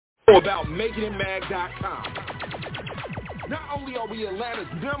about makingitmag.com. Not only are we Atlanta's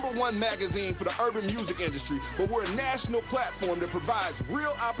 #1 magazine for the urban music industry, but we're a national platform that provides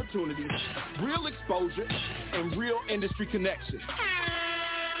real opportunities, real exposure, and real industry connections.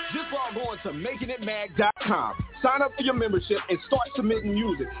 Just log on to makingitmag.com. Sign up for your membership and start submitting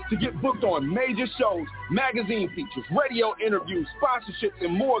music to get booked on major shows, magazine features, radio interviews, sponsorships,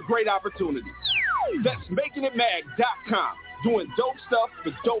 and more great opportunities. That's makingitmag.com. Doing dope stuff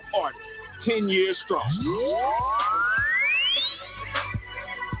for dope artists. 10 years strong.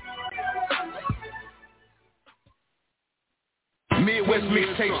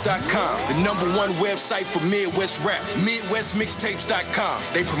 MidwestMixtapes.com, the #1 website for Midwest rap.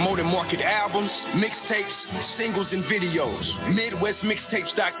 MidwestMixtapes.com. They promote and market albums, mixtapes, singles, and videos.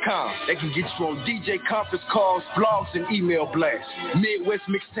 MidwestMixtapes.com. They can get you on DJ conference calls, blogs, and email blasts.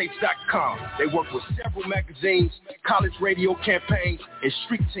 MidwestMixtapes.com. They work with several magazines, college radio campaigns, and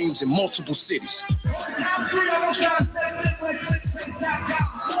street teams in multiple cities. 1,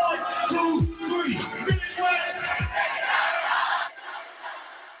 2, 3.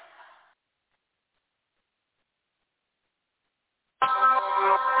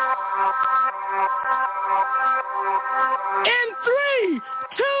 In 3,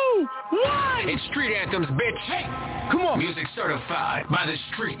 2, 1. It's Street Anthems, bitch. Hey, come on. Music certified by the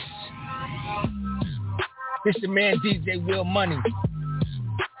streets. This your man DJ Will Money.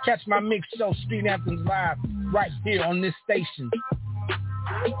 Catch my mix show Street Anthems live right here on this station.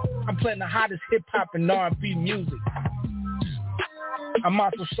 I'm playing the hottest hip-hop and R&B music. I'm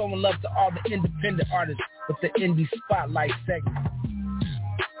also showing love to all the independent artists with the Indie Spotlight segment.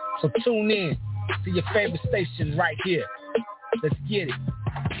 So tune in to your favorite station right here. Let's get it.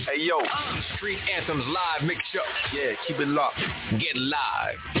 Hey, yo, Street Anthems live mix show. Yeah, keep it locked. Get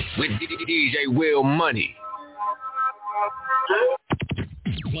live with DJ Will Money.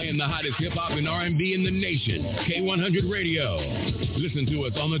 Playing the hottest hip-hop and R&B in the nation. K100 Radio. Listen to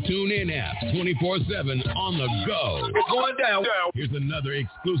us on the TuneIn app 24/7 on the go. It's going down. Here's another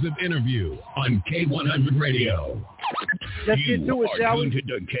exclusive interview on K100 Radio. Let's get to it, shall we? To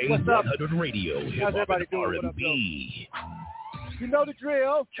K100 Radio. How's everybody doing? What up, though? You know the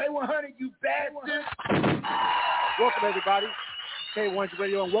drill. K100, you bastard. Welcome, everybody. K100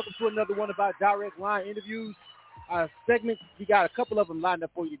 Radio, and welcome to another one of our direct line interviews. Segments. We got a couple of them lined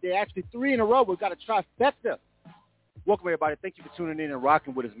up for you today. Actually, 3 in a row. We've got a trifecta. Welcome, everybody. Thank you for tuning in and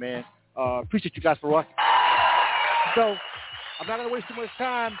rocking with us, man. Appreciate you guys for rocking. So, I'm not going to waste too much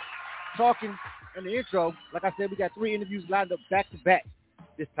time talking in the intro. Like I said, we got 3 interviews lined up back-to-back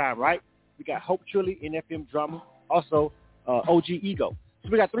this time, right? We got Hope Trilly, NFM drummer, also OG Ego. So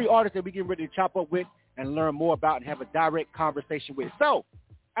we got 3 artists that we getting ready to chop up with and learn more about and have a direct conversation with. So,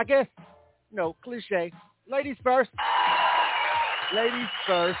 I guess, cliche. Ladies first. Ladies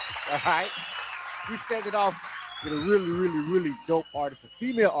first, all right? We started off with a really, really, really dope artist, a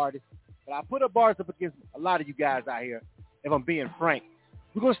female artist. But I put her bars up against a lot of you guys out here, if I'm being frank.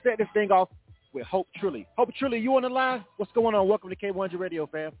 We're going to start this thing off with Hope Trilly. Hope Trilly, you on the line? What's going on? Welcome to K100 Radio,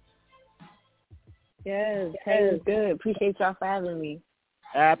 fam. Yes, hey, good. Appreciate y'all for having me.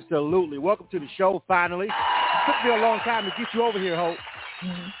 Absolutely. Welcome to the show, finally. It took me a long time to get you over here, Hope.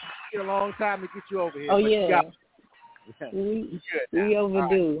 Mm-hmm. A long time to get you over here. Oh, yeah. We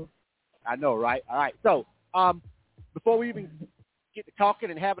overdue. Right. I know, right? All right. So, before we even get to talking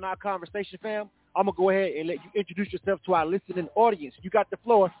and having our conversation, fam, I'm going to go ahead and let you introduce yourself to our listening audience. You got the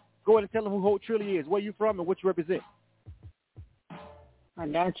floor. Go ahead and tell them who Hope Trilly is, where you from, and what you represent. I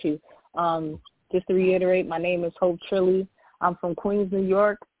got you. Just to reiterate, my name is Hope Trilly. I'm from Queens, New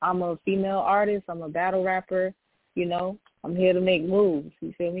York. I'm a female artist. I'm a battle rapper. I'm here to make moves.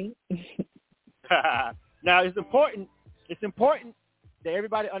 You feel me? Now, it's important that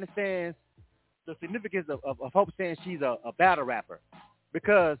everybody understands the significance of Hope saying she's a battle rapper.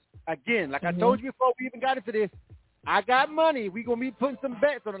 Because, again, like I told you before we even got into this, I got money. We going to be putting some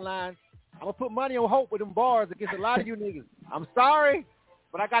bets on the line. I'm going to put money on Hope with them bars against a lot of you niggas. I'm sorry,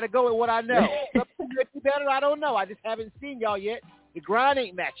 but I got to go with what I know. Some better, I don't know. I just haven't seen y'all yet. The grind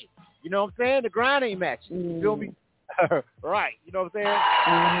ain't matching. You know what I'm saying? The grind ain't matching. You feel me? Right. You know what I'm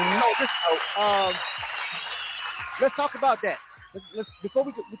saying? Let's talk about that. Let's before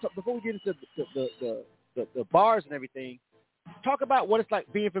we get into the bars and everything. Talk about what it's like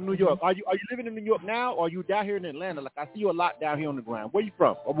being from New York. Are you living in New York now, or are you down here in Atlanta? Like I see you a lot down here on the ground. Where you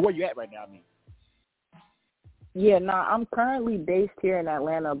from, or where you at right now? I mean. Yeah, I'm currently based here in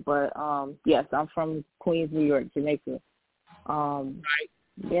Atlanta, but yes, I'm from Queens, New York, Jamaica. Right.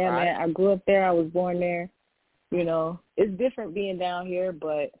 Yeah, right. Man, I grew up there. I was born there. It's different being down here,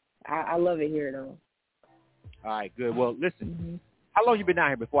 but I love it here, though. All right, good. Well, listen, How long you been down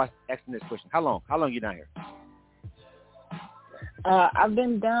here before I ask you this question? How long you down here? I've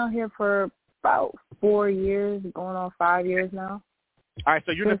been down here for about 4 years, going on 5 years now. All right,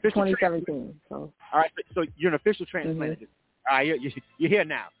 so you're an official 2017. So. All right, so you're an official transplant. Mm-hmm. All right, you're here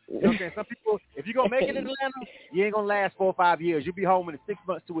now. You know what I'm saying? Some people, if you're gonna make it in Atlanta, you ain't gonna last 4 or 5 years. You'll be home in 6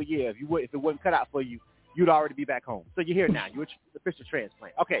 months to a year. If it wasn't cut out for you, you'd already be back home. So you're here now. You're an official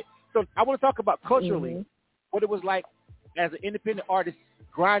transplant. Okay, so I want to talk about culturally what it was like as an independent artist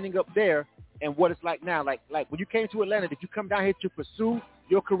grinding up there, and what it's like now. Like when you came to Atlanta, did you come down here to pursue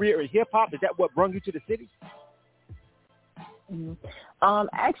your career in hip hop? Is that what brought you to the city?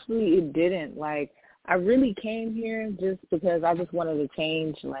 Actually, it didn't. Like, I really came here just because I just wanted to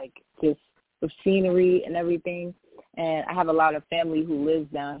change, like, just the scenery and everything. And I have a lot of family who lives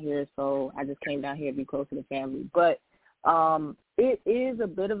down here, so I just came down here to be closer to family. But it is a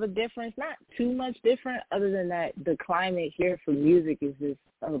bit of a difference, not too much different, other than that the climate here for music is just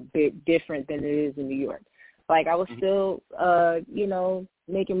a bit different than it is in New York. Like, I was still,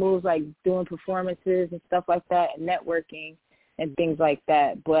 making moves, like doing performances and stuff like that, and networking and things like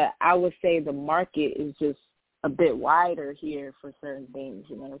that. But I would say the market is just a bit wider here for certain things,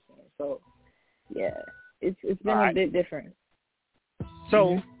 you know what I'm saying? So, yeah, it's been a bit different.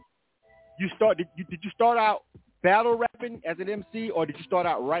 So, did you start out battle rapping as an MC, or did you start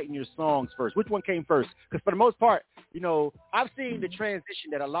out writing your songs first? Which one came first? Because for the most part, I've seen the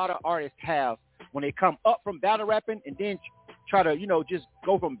transition that a lot of artists have when they come up from battle rapping and then try to, just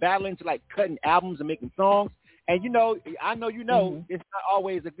go from battling to like cutting albums and making songs. And I know it's not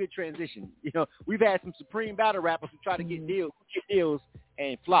always a good transition. We've had some supreme battle rappers who try to get deals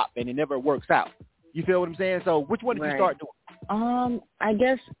and flop, and it never works out. You feel what I'm saying? So which one did you start doing? I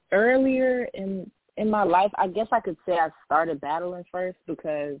guess earlier in my life, I guess I could say I started battling first,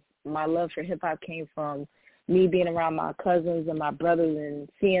 because my love for hip hop came from me being around my cousins and my brothers and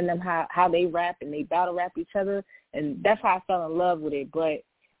seeing them how they rap and they battle rap each other, and that's how I fell in love with it. But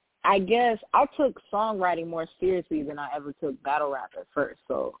I guess I took songwriting more seriously than I ever took battle rap at first.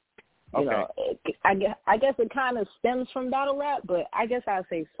 So, I guess it kind of stems from battle rap, but I guess I'd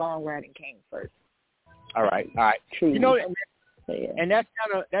say songwriting came first. All right. True. And that's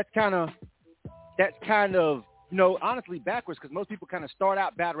kind of honestly backwards, because most people kind of start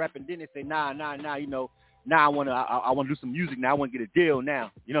out battle rap and then they say, nah, now I want to do some music. Now I want to get a deal.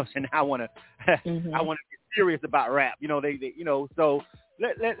 Now, so now I want to I want to get serious about rap. So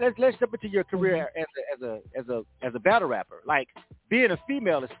let's step into your career as a battle rapper. Like, being a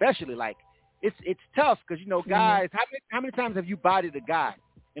female, especially, like it's tough because guys. How many times have you bodied a guy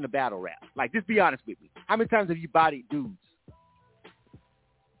in a battle rap? Like, just be honest with me. How many times have you bodied dudes?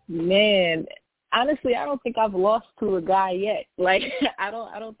 Man, honestly, I don't think I've lost to a guy yet. Like, I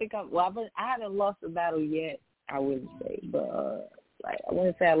don't think I haven't lost a battle yet, I wouldn't say. But, I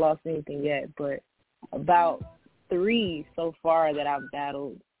wouldn't say I lost anything yet. But about 3 so far that I've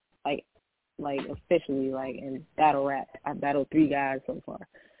battled, like officially, like, in battle rap. I've battled 3 guys so far.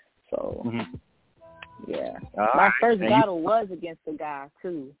 So, yeah. My first battle was against a guy,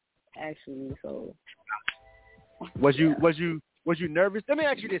 too, actually. So, Was you nervous? Let me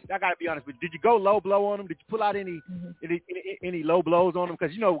ask you this. I gotta be honest with you. Did you go low blow on them? Did you pull out any low blows on them?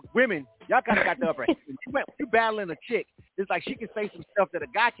 Because women, y'all kind of got the upper hand. You battling a chick, it's like she can say some stuff that a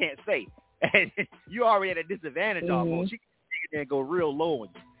guy can't say, and you already at a disadvantage almost. She can take it there and go real low on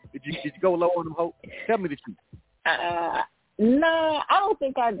you. Did you go low on them, Hope? Tell me the truth. Nah, I don't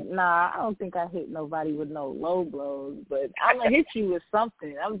think I hit nobody with no low blows, but I'm gonna hit you with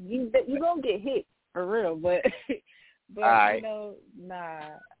something. You gonna get hit for real, but. But, right. I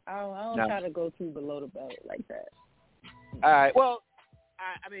don't try to go too below the belt like that. All right. Well,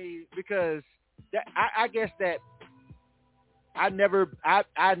 I mean, because I guess that I never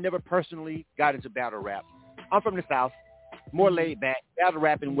personally got into battle rap. I'm from the South, more laid back. Battle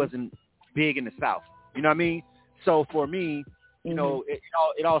rapping wasn't big in the South. You know what I mean? So for me,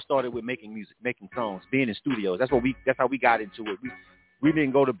 it all started with making music, making songs, being in studios. That's how we got into it. We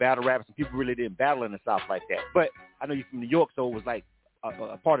didn't go to battle raps, and people really didn't battle in the South like that. But I know you're from New York, so it was like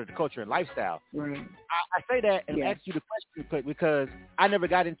a part of the culture and lifestyle. Right. I say that and ask you the question because I never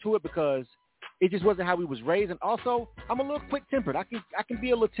got into it because it just wasn't how we was raised. And also, I'm a little quick-tempered. I can be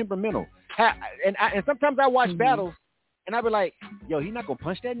a little temperamental. And sometimes I watch battles, and I be like, yo, he not going to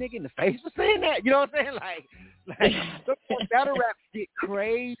punch that nigga in the face for saying that? You know what I'm saying? Like sometimes battle raps get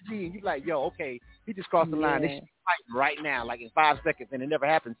crazy, and you're like, yo, okay, he just crossed the line. This shit fighting right now, like in 5 seconds, and it never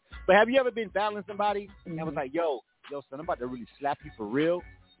happens. But have you ever been battling somebody and was like, yo, son, I'm about to really slap you for real?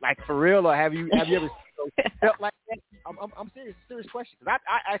 Like, for real? Or have you ever felt like that? I'm serious question. Because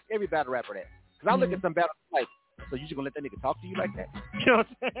I ask every battle rapper that. Because I look at some battles like, so you just gonna let that nigga talk to you like that? You know what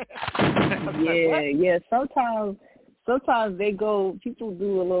I'm saying? Yeah. Sometimes people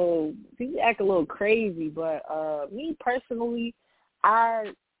act a little crazy, but me personally,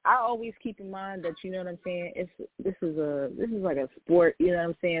 I always keep in mind that, you know what I'm saying, this is like a sport, you know what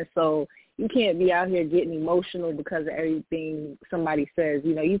I'm saying? So you can't be out here getting emotional because of everything somebody says.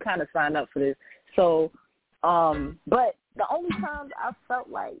 You know, you kind of sign up for this. So, but the only times I felt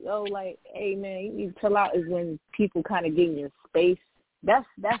like, hey man, you need to chill out is when people kind of get in your space. That's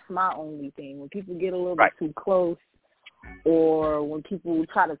my only thing. When people get a little bit too close, or when people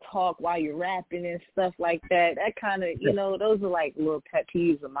try to talk while you're rapping and stuff like that, that kind of, you know, those are like little pet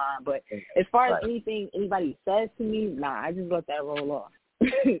peeves of mine. But as far as anything anybody says to me, nah, I just let that roll off.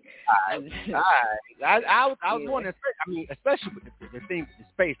 I was wondering, I mean, especially with the thing, the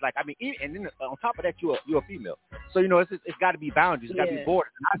space. Like, I mean, and then on top of that, you're a female, so you know it's got to be boundaries. It's got to be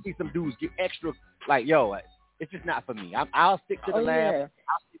borders. And I see some dudes get extra, like, yo, it's just not for me. I'll stick to the lab. Yeah.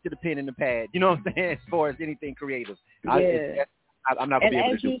 I'll stick to the pen and the pad. You know what I'm saying? As far as anything creative, I'm not gonna be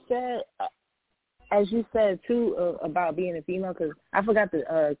able to do it. As you said too about being a female, because I forgot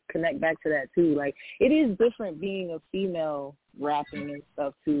to connect back to that too. Like, it is different being a female rapping and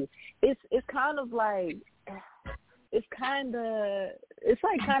stuff too. It's kind of like it's kind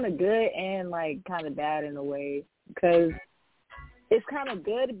of good and like kind of bad in a way, because it's kind of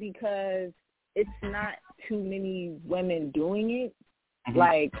good because it's not too many women doing it. Mm-hmm.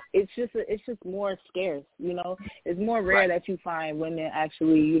 Like, it's just more scarce, you know. It's more rare that you find women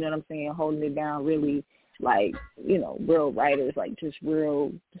actually, you know what I'm saying, holding it down, really, like, you know, real writers, like just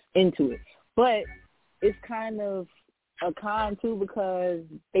real into it. But it's kind of a con too, because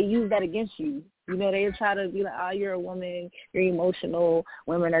they use that against you. You know, they try to be like, oh, you're a woman, you're emotional,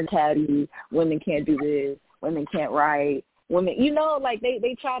 women are catty, women can't do this, women can't write, women, you know, like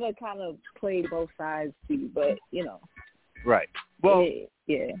they try to kind of play both sides too, but, you know. Right. Well,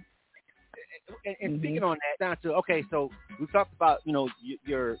 yeah. And speaking on that, down to, okay, so we talked about, you know,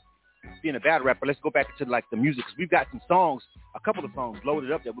 you're being a battle rapper. Let's go back to like the music, because we've got some songs, a couple of songs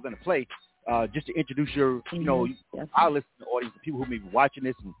loaded up that we're going to play, just to introduce your, you know, our listening audience, the people who may be watching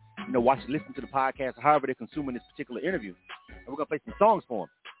this and, you know, listen to the podcast, or however they're consuming this particular interview. And we're going to play some songs for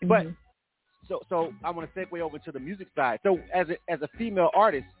them. But so I want to segue over to the music side. So as a female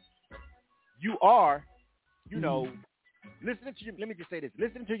artist, you are, you know, listening to let me just say this,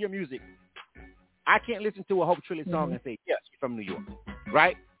 listening to your music, I can't listen to a Hope Trilly song and say, yeah, she's from New York,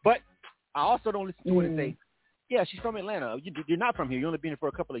 right? But I also don't listen to it and say, yeah, she's from Atlanta. You're not from here. You've only been here for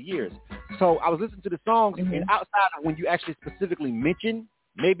a couple of years. So I was listening to the songs, and outside of when you actually specifically mention,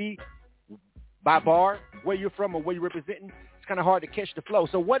 maybe by bar, where you're from or where you're representing, it's kind of hard to catch the flow.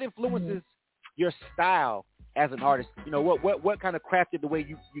 So what influences your style as an artist? You know, what kind of crafted the way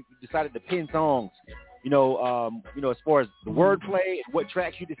you decided to pen songs? You know, as far as the wordplay, what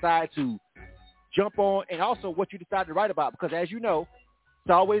tracks you decide to jump on, and also what you decide to write about. Because as you know,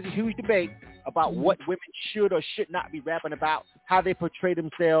 it's always a huge debate about what women should or should not be rapping about, how they portray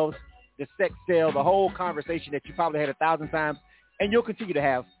themselves, the sex sale, the whole conversation that you probably had 1,000 times, and you'll continue to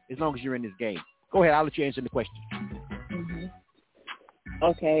have as long as you're in this game. Go ahead, I'll let you answer the question.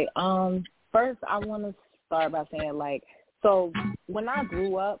 Okay. First, I want to start by saying, like, so when I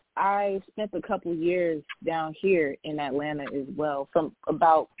grew up, I spent a couple years down here in Atlanta as well. I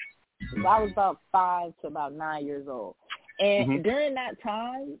was about 5 to about 9 years old. And during that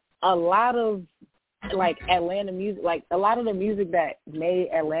time, a lot of, like, Atlanta music, like, a lot of the music that made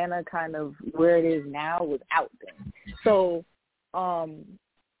Atlanta kind of where it is now was out there. So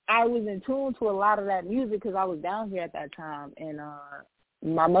I was in tune to a lot of that music because I was down here at that time. And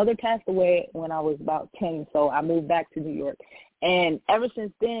my mother passed away when I was about 10, so I moved back to New York. And ever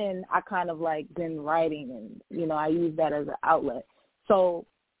since then, I kind of, like, been writing, and, you know, I use that as an outlet. So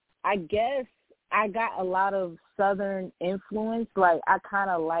I guess I got a lot of Southern influence. Like, I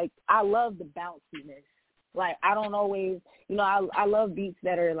love the bounciness. Like, I don't always, you know, I love beats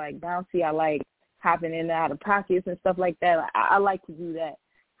that are, like, bouncy. I like hopping in and out of pockets and stuff like that. I like to do that.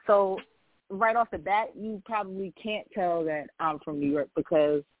 So right off the bat, you probably can't tell that I'm from New York,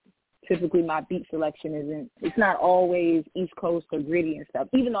 because typically my beat selection it's not always East Coast or gritty and stuff,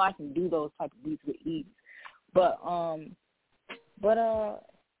 even though I can do those type of beats with ease. But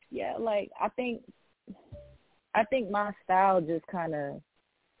yeah, like, I think my style just kind of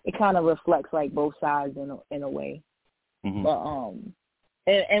reflects, like, both sides in a way. But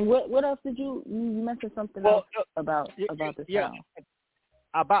and what else did you mentioned something else about the style? Yeah.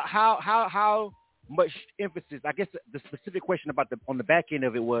 About how much emphasis, I guess the specific question on the back end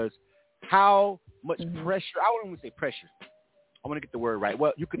of it was how much pressure, I wouldn't even say pressure, I want to get the word right.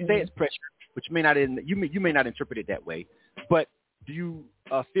 Well, you could say it's pressure, but you may not interpret it that way. But do you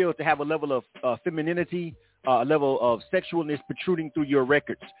feel to have a level of femininity, a level of sexualness protruding through your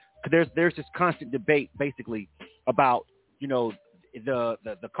records? Because there's this constant debate basically about the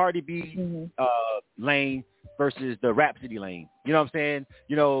Cardi B lane versus the Rhapsody lane. You know what I'm saying?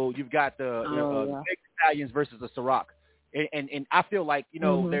 You've got the Meg Stallions versus the Ciroc. And I feel like,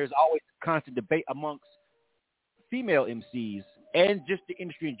 there's always constant debate amongst female MCs and just the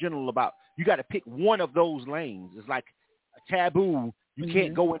industry in general about you got to pick one of those lanes. It's like a taboo. You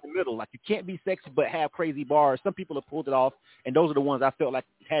can't go in the middle. Like, you can't be sexy but have crazy bars. Some people have pulled it off, and those are the ones I felt like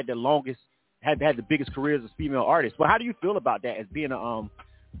had the longest, had the biggest careers as female artists. Well, how do you feel about that as being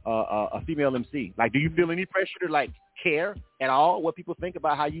a female MC? Like, do you feel any pressure to, like, care at all what people think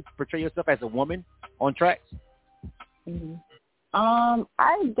about how you portray yourself as a woman on tracks?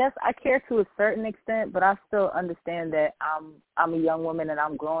 I guess I care to a certain extent, but I still understand that I'm a young woman and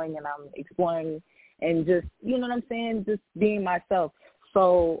I'm growing and I'm exploring and just, you know what I'm saying, just being myself.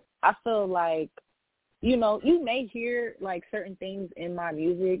 So I feel like, you may hear like certain things in my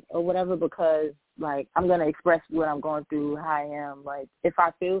music or whatever because like I'm going to express what I'm going through, how I am. Like if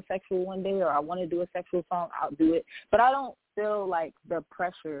I feel sexual one day or I want to do a sexual song, I'll do it. But I don't feel like the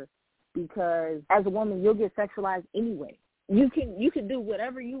pressure because as a woman, you'll get sexualized anyway. You can do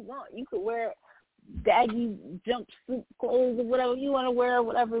whatever you want. You could wear baggy jumpsuit clothes or whatever you want to wear,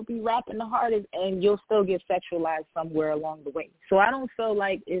 whatever, be rapping the hardest, and you'll still get sexualized somewhere along the way. So I don't feel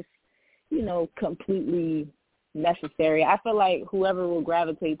like it's, completely necessary. I feel like whoever will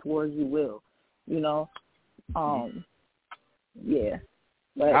gravitate towards you will, yeah.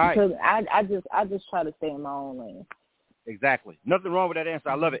 But right. So I just try to stay in my own lane. Exactly. Nothing wrong with that answer.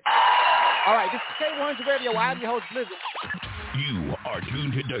 I love it. All right, this is K100 Radio. I'm your host, Blizzard. You are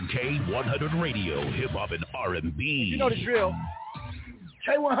tuned to K100 Radio, hip-hop and R&B. You know the drill.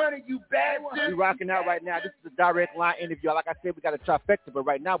 K100, you bad. We're rocking out right now. This is a direct line interview. Like I said, we got a trifecta, but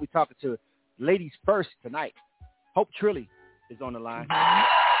right now we're talking to ladies first tonight. Hope Trilly is on the line.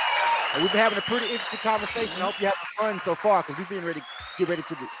 And we've been having a pretty interesting conversation. I hope you're having fun so far because we've been ready to get ready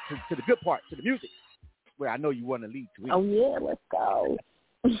to the good part, to the music, where I know you want to lead to. Oh, yeah, let's go.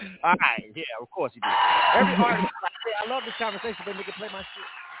 All right, yeah, of course you do. Every artist, I love this conversation, but nigga, play my shit.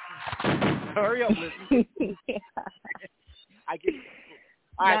 Hurry up, listen. I get it.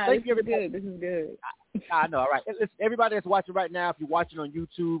 All right, thank you, everybody. This is good. I know. All right, listen, everybody that's watching right now, if you're watching on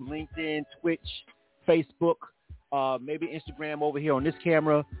YouTube, LinkedIn, Twitch, Facebook, maybe Instagram over here on this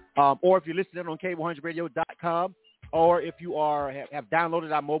camera, or if you're listening on K100radio.com, or if you have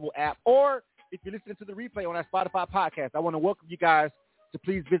downloaded our mobile app, or if you're listening to the replay on our Spotify podcast, I want to welcome you guys to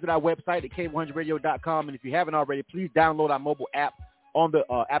please visit our website at K100radio.com. And if you haven't already, please download our mobile app on the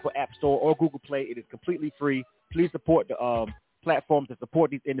Apple App Store or Google Play. It is completely free. Please support the platforms that support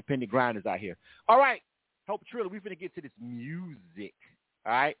these independent grinders out here. All right. Hope Trilly, we're going to get to this music.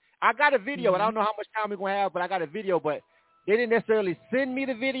 All right. I got a video, and I don't know how much time we're going to have, but I got a video, but they didn't necessarily send me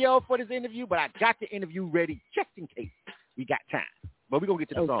the video for this interview, but I got the interview ready just in case we got time. But we're going to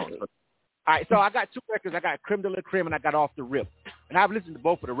get to the song. All right, so I got two records. I got Creme de la Creme and I got Off the Rip. And I've listened to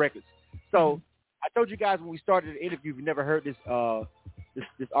both of the records. So I told you guys when we started the interview, if you never heard this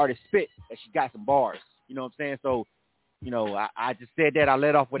artist spit, that she got some bars. You know what I'm saying? So, I just said that. I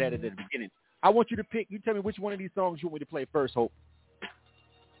led off with that at the beginning. I want you to pick. You tell me which one of these songs you want me to play first, Hope.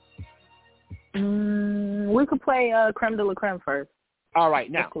 We could play Creme de la Creme first. All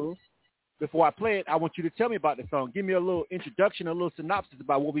right, now. That's cool. Before I play it, I want you to tell me about the song. Give me a little introduction, a little synopsis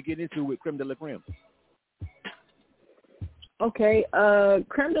about what we get into with Creme de la Creme. Okay,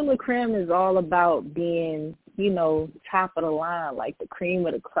 Creme de la Creme is all about being, top of the line, like the cream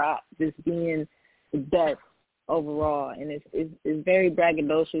of the crop, just being the best overall. And it's very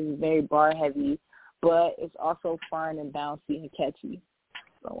braggadocious, it's very bar heavy, but it's also fun and bouncy and catchy.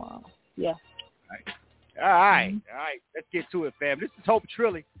 So, yeah. All right. Let's get to it, fam. This is Hope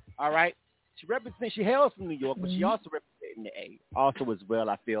Trilly. All right. She hails from New York, but she also representing the A also as well,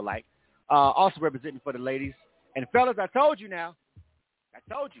 I feel like. Also representing for the ladies. And fellas, I told you.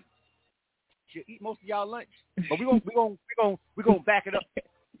 She'll eat most of y'all lunch. But we're gonna back it up.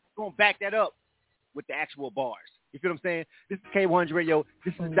 We're gonna back that up with the actual bars. You feel what I'm saying? This is K100 Radio.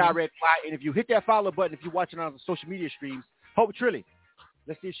 This is a direct fly interview. Hit that follow button if you're watching on the social media streams. Hope Trilly.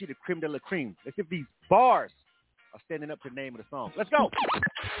 Let's see if she's the creme de la creme. Let's see if these bars are standing up to the name of the song. Let's go.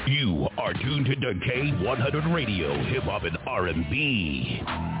 You are tuned to K100 Radio, hip hop and R&B.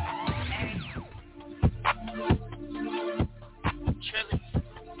 Trilly.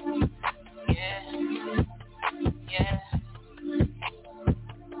 Yeah.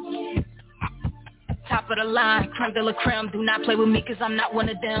 Top of the line, creme de la creme. Do not play with me cause I'm not one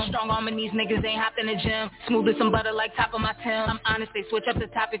of them. Strong arm and these niggas ain't hopped in the gym. Smooth as some butter like top of my Tim. I'm honest, they switch up the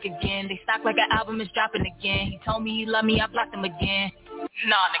topic again. They stock like an album is dropping again. He told me he loved me, I blocked him again.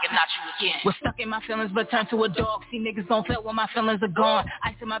 Nah, nigga, not you again. Was stuck in my feelings, but turned to a dog. See, niggas don't feel when my feelings are gone.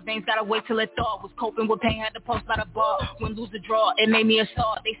 Ice in my veins, gotta wait till it thaw. Was coping with pain, had to post by the bar. Win, lose the draw, it made me a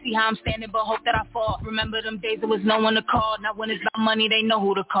star. They see how I'm standing, but hope that I fall. Remember them days, there was no one to call. Now when it's about money, they know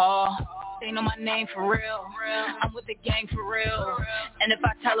who to call. They know my name for real. I'm with the gang for real. And if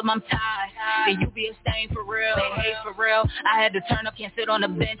I tell them I'm tired, then you be a stain for real. They hate for real. I had to turn up, can't sit on the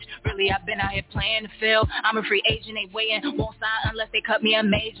bench. Really, I've been out here playing the field. I'm a free agent, ain't waiting. Won't sign unless they cut me a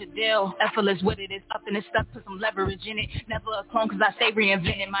major deal. Effortless with it, it's up and it's stuck, put some leverage in it. Never a clone cause I stay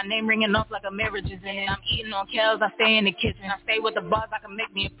reinvented. My name ringing off like a marriage is in it. I'm eating on Kells, I stay in the kitchen. I stay with the bars, I can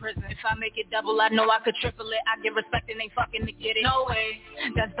make me a prison. If I make it double, I know I could triple it. I get respect and they fucking to get it. No way,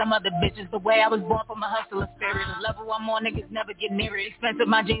 that's some other bitches. The way I was born from a hustler spirit. The level I'm on, niggas never get near it. Expensive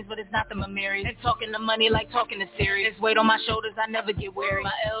my jeans, but it's not the Mamiri. And talking to money like talking to serious. Weight on my shoulders, I never get weary.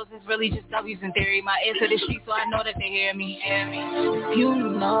 My L's is really just W's in theory. My ear to the street, so I know that they hear me. You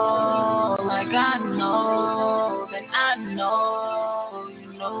know, like I know, then I know,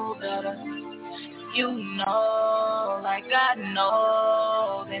 you know better. You know, like I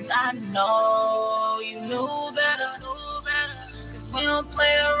know, then I know, you knew better. Cause we don't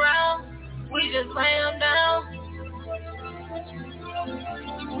play around, we just lay them down.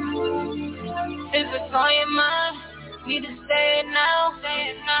 If it's on your mind, need to say it now,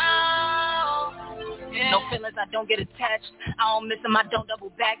 Yeah. No feelings, I don't get attached. I don't miss them, I don't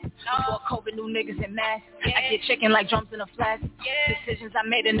double back. Before COVID, new niggas in mass. I get chicken like drums in a flask. Decisions I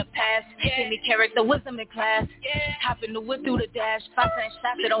made in the past. Give me character, wisdom in class. Hop in the whip through the dash. 5 cent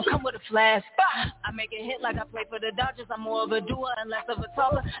shots that don't come with a flash. I make it hit like I play for the Dodgers. I'm more of a doer and less of a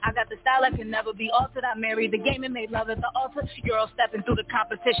talker. I got the style that can never be altered. I married the game and made love at the altar. Euro stepping through the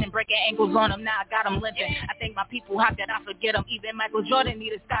competition, breaking ankles on them. Now I got them limping. I think my people hop that I forget them. Even Michael Jordan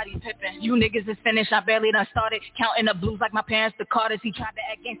need a Scottie Pippen. You niggas is finished, I barely done started. Counting the blues like my parents, the Carters. He tried to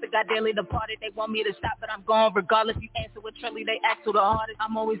act gangster, got daily departed. They want me to stop, but I'm gone regardless. You answer with Trilly, they act to the hardest.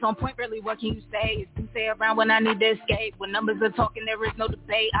 I'm always on point, really, what can you say? It's do say around when I need to escape. When numbers are talking, there is no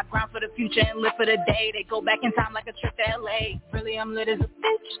debate. I grind for the future and live for the day. They go back in time like a trip to LA. Really, I'm lit as a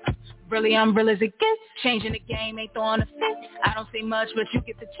bitch. Really, I'm real as it gets. Changing the game, ain't throwing a fit. I don't say much, but you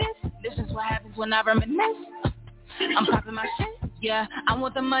get the gist. This is what happens when I reminisce. I'm popping my shit. Yeah, I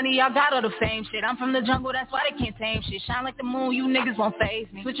want the money, y'all got all the fame shit. I'm from the jungle, that's why they can't tame shit. Shine like the moon, you niggas won't faze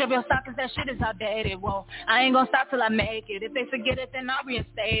me. Switch up your stock cause that shit is outdated, whoa. I ain't gonna stop till I make it. If they forget it, then I'll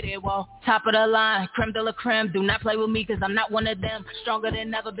reinstate it, whoa. Top of the line, creme de la creme. Do not play with me cause I'm not one of them. Stronger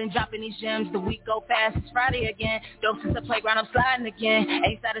than ever, been dropping these gems. The week go fast, it's Friday again. Dope since the playground, I'm sliding again.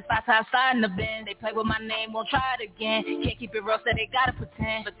 Ain't satisfied till I slide in the bin. They play with my name, won't try it again. Can't keep it real, so they gotta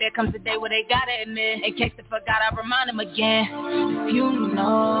pretend. But there comes the day where they gotta admit. In case they forgot, I remind them again. You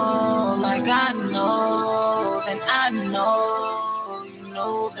know, like I know, then I know, you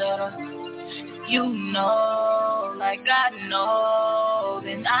know better. You know, like I know,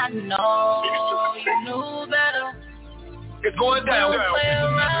 then I know, you knew better. It's going down.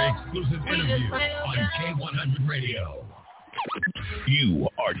 Exclusive interview on K100 Radio. You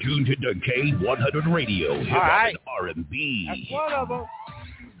are tuned to K100 Radio. Hip Hop and R&B. That's one of them.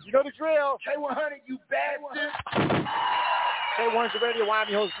 You know the drill. K100, you bastard. K100 Radio, I'm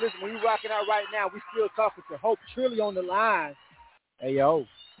your host. Listen, when you rocking out right now, we still talking to Hope Trilly on the line. Hey, yo.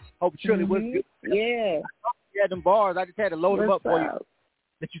 Hope Trilly, what's good? Yeah. You had them bars. I just had to load them up for you. Up?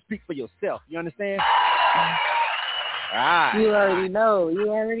 Let you speak for yourself. You understand? All right. You already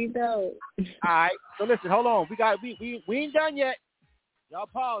know. All right. So listen, hold on. We ain't done yet. Y'all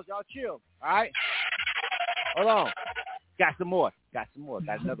pause. Y'all chill. All right. Hold on. Got some more. Got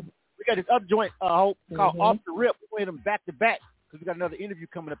another one. We got this up joint Hope called Off the Rip. We're playing them back to back because we got another interview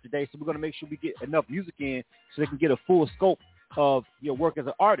coming up today. So we're going to make sure we get enough music in so they can get a full scope of your work as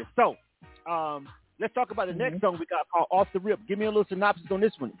an artist. So let's talk about the next song we got called Off the Rip. Give me a little synopsis on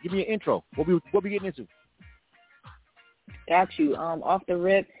this one. Give me an intro. What we getting into? Got you. Off the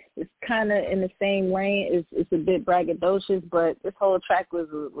Rip. It's kind of in the same lane. It's a bit braggadocious, but this whole track was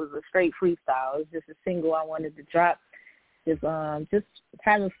a straight freestyle. It's just a single I wanted to drop. Just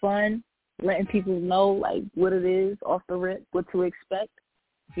having fun, letting people know like what it is off the rip, what to expect.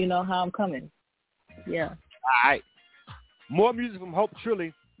 You know how I'm coming. Yeah. All right. More music from Hope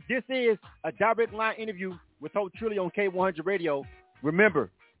Trilly. This is a direct line interview with Hope Trilly on K100 Radio.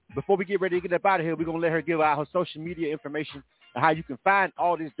 Remember, before we get ready to get up out of here, we're gonna let her give out her social media information and how you can find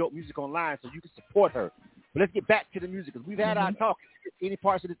all this dope music online so you can support her. But let's get back to the music because we've had our talk. Any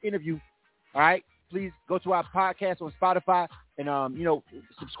parts of this interview, all right? please go to our podcast on Spotify and,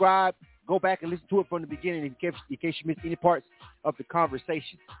 subscribe. Go back and listen to it from the beginning in case you missed any parts of the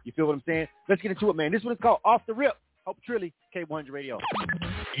conversation. You feel what I'm saying? Let's get into it, man. This one is called Off the Rip. Hope Trilly, K100 Radio.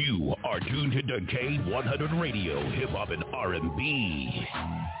 You are tuned to K100 Radio, hip-hop and R&B.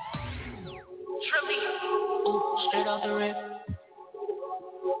 Trilly, ooh, straight off the rip.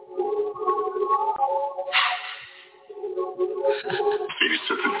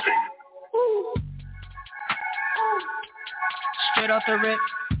 Straight off the rip.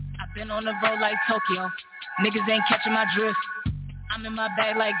 I've been on the road like Tokyo. Niggas ain't catching my drift. I'm in my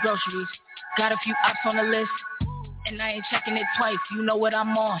bag like groceries. Got a few ops on the list, and I ain't checking it twice. You know what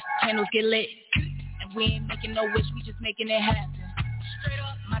I'm on. Candles get lit, and we ain't making no wish. We just making it happen. Straight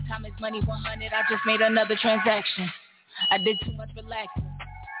up, my time is money 100. I just made another transaction. I did too much relaxing.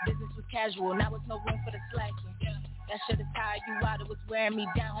 Business was casual. Now it's no room for the slacking. That shit is tired you out. It was wearing me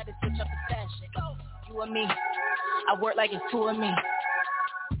down. Had to switch up the fashion. You and me, I work like it's two of me.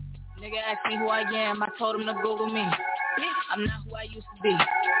 Nigga asked me who I am. I told him to Google me. I'm not who I used to be.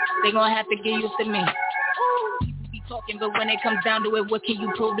 They gonna have to get used to me. People be talking, but when it comes down to it, what can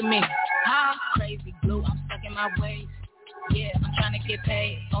you prove to me? Huh? Crazy blue, I'm stuck in my ways. Yeah, I'm trying to get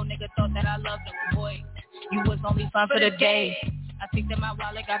paid. Oh, nigga thought that I loved the boy. You was only fun for the day. I think that my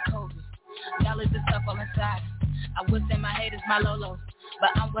wallet got COVID. Dollars and stuff all inside. I would say my haters my Lolo, but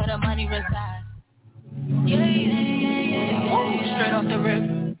I'm where the money resides. Yeah, yeah, yeah, yeah, yeah. Straight off the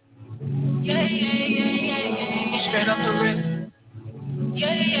rip. Yeah, yeah, yeah, yeah, yeah. Straight off the rip.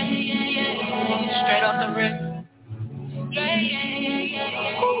 Yeah, yeah, yeah, yeah, yeah. Straight off the rip. Yeah, yeah, yeah, yeah,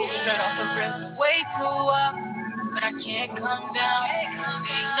 yeah. Straight off the rip. Way too up, but I can't come down.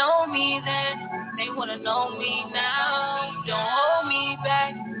 They know me then, they wanna know me now. Don't hold me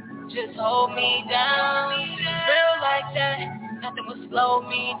back, just hold me down. Real like that, nothing will slow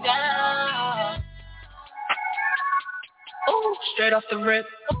me down. Ooh, straight off the rip.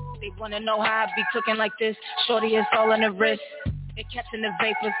 They wanna know how I be cooking like this. Shorty is all in the wrist. They catching the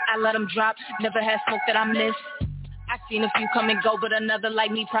vapors, I let them drop. Never had smoke that I missed. I seen a few come and go, but another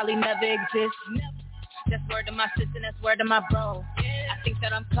like me probably never exists. That's word to my sister, that's word to my bro. I think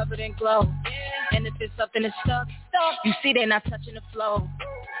that I'm covered in glow. And if it's something that's stuck, you see they not touching the flow.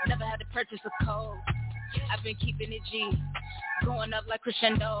 Never had to purchase a code. I've been keeping it G, going up like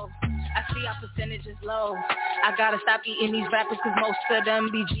crescendo. I see our percentage is low. I gotta stop eating these rappers cause most of them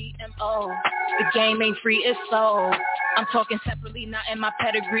be GMO. The game ain't free, it's sold. I'm talking separately, not in my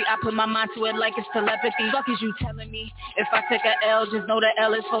pedigree. I put my mind to it like it's telepathy. Fuck is you telling me? If I take a L, just know the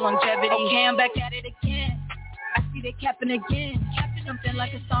L is for longevity. Okay, I'm back at it again. I see they capping again. Capping something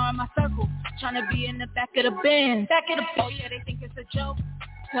like a star in my circle. Trying to be in the back of the bin. Back of the oh yeah, they think it's a joke.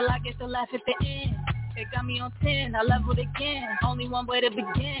 Till I get to laugh at the end. They got me on 10, I leveled again. Only one way to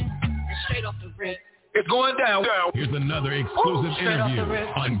begin. And straight off the rip. It's going down. Here's another exclusive interview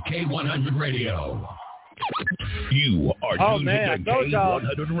on K100 Radio. You are tuned to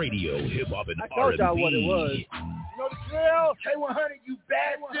K100 Radio, hip hop and R&B. I told y'all what it was. You know the drill? K100, you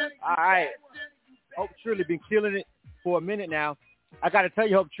bastard. All right. Hope Trilly been killing it for a minute now. I got to tell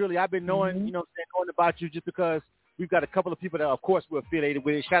you, Hope Trilly, I've been knowing, knowing about you just because we've got a couple of people that, of course, we're affiliated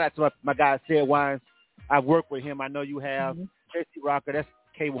with. Shout out to my guy, Sid Wines. I've worked with him. I know you have. JC Rocker, that's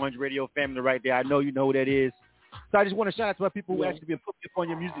K100 Radio family right there. I know you know who that is. So I just want to shout out to my people who actually been putting up on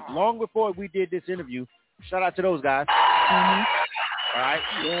your music long before we did this interview. Shout out to those guys. All right.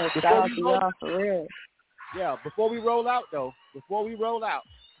 Yeah, shout out to y'all for real. Yeah, before we roll out,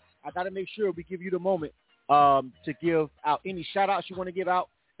 I got to make sure we give you the moment to give out any shout-outs you want to give out,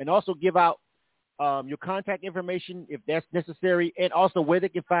 and also give out your contact information if that's necessary, and also where they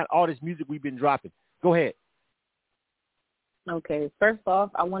can find all this music we've been dropping. Go ahead. Okay, first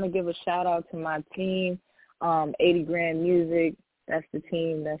off, I want to give a shout-out to my team, 80 Grand Music. That's the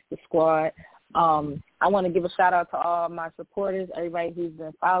team. That's the squad. I want to give a shout-out to all my supporters, everybody who's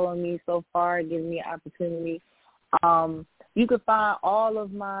been following me so far, giving me an opportunity. You can find all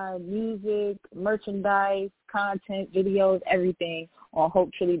of my music, merchandise, content, videos, everything on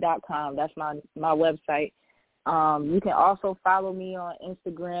HopeTrilly.com. That's my website. You can also follow me on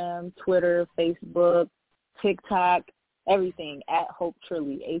Instagram, Twitter, Facebook, TikTok, everything at Hope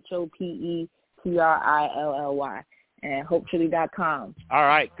Trilly, HOPETRILLY, and HopeTrilly.com. All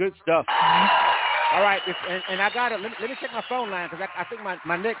right, good stuff. All right, and I got it. Let me check my phone line because I think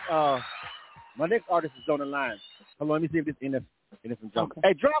my next artist is on the line. Hold on, let me see if this NFM Drama. Okay.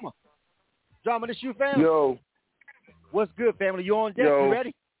 Hey, Drama, this you, fam? Yo. What's good, family? You on deck? Yo. You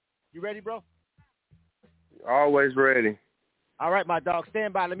ready? You ready, bro? Always ready. All right, my dog.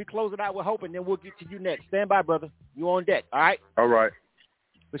 Stand by. Let me close it out with Hope, and then we'll get to you next. Stand by, brother. You on deck, all right? All right.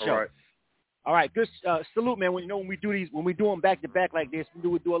 For sure. All right. All right, good salute, man. When we do them back to back like this, we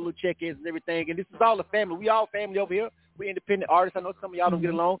do a little check-ins and everything. And this is all the family. We all family over here. We independent artists. I know some of y'all don't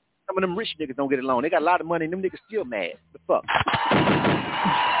get along. Some of them rich niggas don't get along. They got a lot of money, and them niggas still mad. The fuck?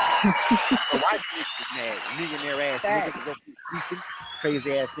 The white niggas is mad. Millionaire ass niggas go keep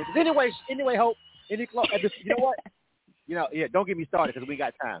crazy ass niggas. Anyway, Hope. You know what? Don't get me started because we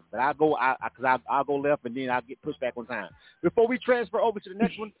got time. But I'll go left and then I'll get pushed back on time. Before we transfer over to the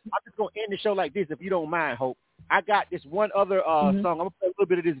next one, I'm just gonna end the show like this, if you don't mind, Hope. I got this one other song. I'm gonna play a little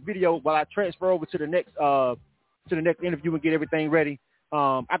bit of this video while I transfer over to the next interview and get everything ready.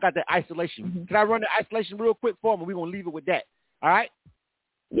 I got the isolation. Can I run the isolation real quick for me? We're gonna leave it with that. All right?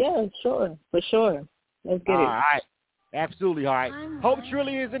 Yeah, sure, for sure. Let's get it. All right. Absolutely, all right. Hope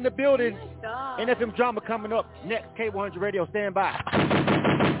Trilly is in the building. NFM drama coming up next. K100 Radio, stand by.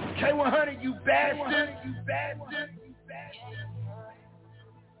 K100, you bastard.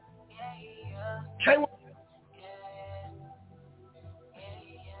 K100.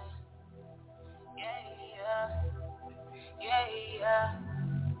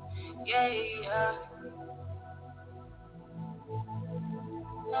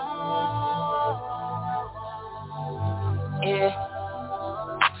 Yeah,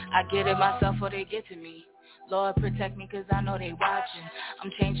 I get it myself or they get to me. Lord, protect me cause I know they watching.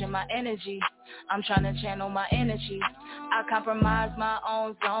 I'm changing my energy. I'm trying to channel my energy. I compromised my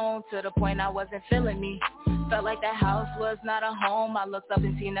own zone to the point I wasn't feeling me. Felt like that house was not a home. I looked up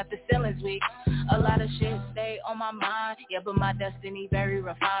and seen that the ceiling's weak. A lot of shit stay on my mind. Yeah, but my destiny very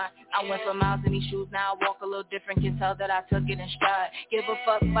refined. I went for miles in these shoes. Now I walk a little different. Can tell that I took it in stride. Give a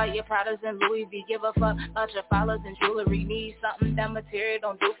fuck about your Pradas and Louis V. Give a fuck about your followers and jewelry. Need something that material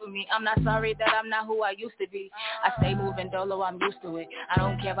don't do for me. I'm not sorry that I'm not who I used to be. I stay moving dolo, I'm used to it. I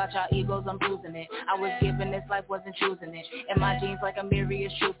don't care about y'all egos, I'm bruising it. I was given this life, wasn't choosing it. In my jeans like a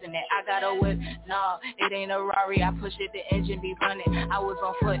myriad truth in it. I got a whip, nah, it ain't a Rari. I push it, the engine be running. I was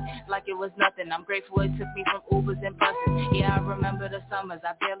on foot like it was nothing. I'm grateful it took me from Ubers and buses. Yeah, I remember the summers,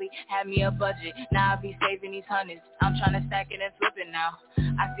 I barely had me a budget. Now I be saving these hundreds. I'm trying to stack it and flip it now.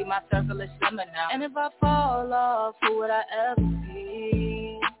 I see my circle is slimmer now. And if I fall off, who would I ever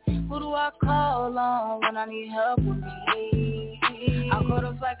see? Who do I call on when I need help with me? I caught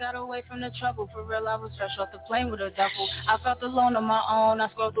a flight, got away from the trouble. For real, I was fresh off the plane with a duffel. I felt alone on my own. I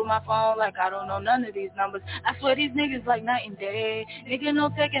scrolled through my phone like I don't know none of these numbers. I swear these niggas like night and day. Nigga, no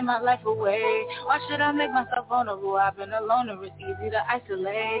taking my life away. Why should I make myself vulnerable? I've been alone and it's easy to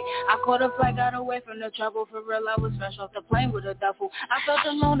isolate. I caught a flight, got away from the trouble. For real, I was fresh off the plane with a duffel. I felt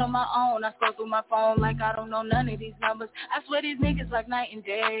alone on my own. I scrolled through my phone like I don't know none of these numbers. I swear these niggas like night and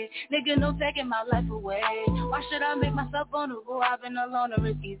day. Nigga, no taking my life away. Why should I make myself vulnerable? I've been alone and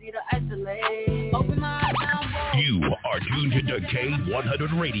it's easy to isolate. Open my eyes now. You are tuned to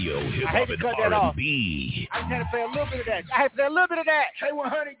K100 Radio, hip hop and R&B. I just had to play a little bit of that.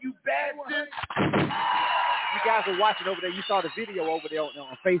 K100, you bastard. You guys are watching over there. You saw the video over there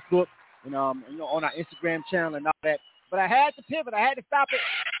on Facebook and on our Instagram channel and all that. But I had to pivot. I had to stop it.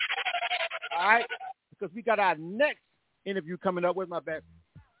 All right, because we got our next interview coming up. Where's my back?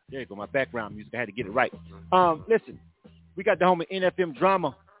 There you go, my background music. I had to get it right. Listen, we got the homie NFM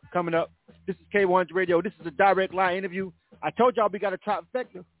drama coming up. This is K100 Radio. This is a direct line interview. I told y'all we got a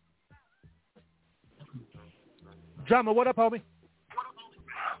trifecta. Drama, what up, homie?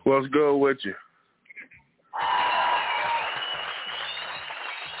 What's good with you?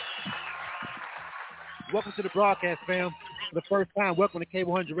 Welcome to the broadcast, fam. For the first time, welcome to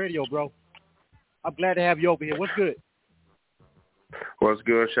K100 Radio, bro. I'm glad to have you over here. What's good? What's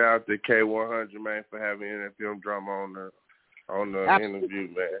good? Shout out to K100, man, for having NFM drama on the interview,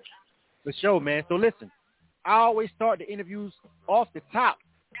 man. For sure, man. So listen, I always start the interviews off the top.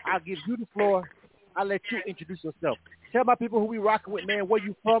 I'll give you the floor. I'll let you introduce yourself. Tell my people who we rocking with, man, where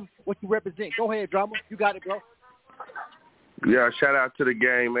you from, what you represent. Go ahead, drama. You got it, bro. Yeah, shout out to the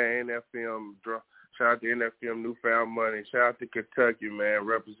game, man. NFM, shout out to NFM Newfound Money. Shout out to Kentucky, man,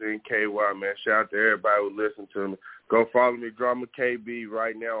 representing KY, man. Shout out to everybody who listen to me. Go follow me, Drama KB,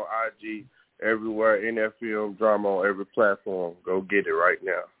 right now on IG, everywhere. NFM Drama on every platform. Go get it right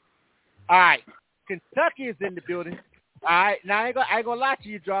now. All right. Kentucky is in the building. All right. Now, I ain't gonna lie to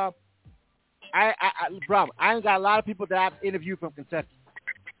you, Drama. Drama, I ain't got a lot of people that I've interviewed from Kentucky.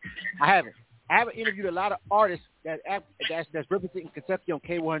 I haven't interviewed a lot of artists that's representing Kentucky on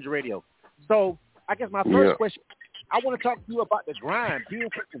K100 Radio. So I guess my first question, I want to talk to you about the grind being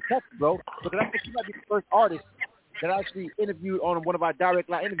from Kentucky, bro, because I think you might be the first artist that I actually interviewed on one of our direct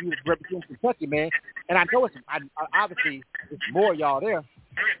line interviews representing Kentucky, man. And I know obviously it's more y'all there,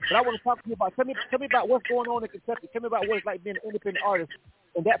 But I want to talk to you about, tell me about what's going on in Kentucky. Tell me about what it's like being an independent artist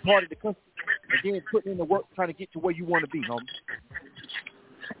in that part of the country, and then putting in the work trying to get to where you want to be, homie.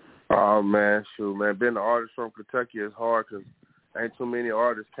 Oh, man, shoot, man. Being an artist from Kentucky is hard because ain't too many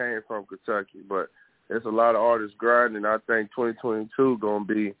artists came from Kentucky, but there's a lot of artists grinding. I think 2022 going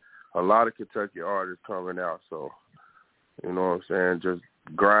to be a lot of Kentucky artists coming out. So, you know what I'm saying? Just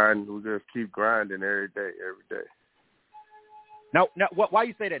grind. We just keep grinding every day. No, why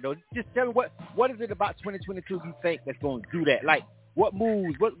you say that, though? Just tell me what is it about 2022 you think that's going to do that? Like, what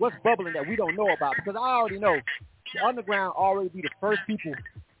moves, what's bubbling that we don't know about? Because I already know the underground already be the first people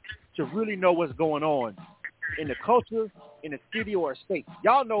to really know what's going on in the culture, in the city or a state.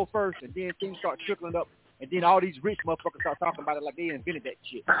 Y'all know first, and then things start trickling up, and then all these rich motherfuckers start talking about it like they invented that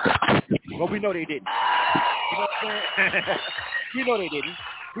shit. Well, we know they didn't. You know what I'm saying? We know they didn't.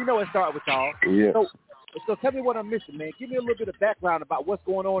 We know it started with y'all. Yeah. So tell me what I'm missing, man. Give me a little bit of background about what's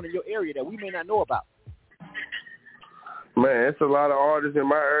going on in your area that we may not know about. Man, it's a lot of artists in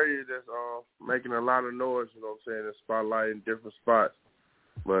my area that's making a lot of noise, you know what I'm saying, and spotlighting different spots.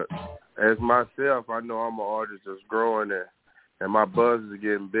 But as myself, I know I'm an artist that's growing and my buzz is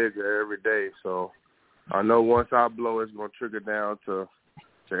getting bigger every day. So I know once I blow, it's going to trickle down to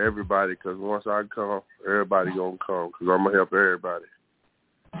everybody, because once I come, everybody going to come, because I'm going to help everybody.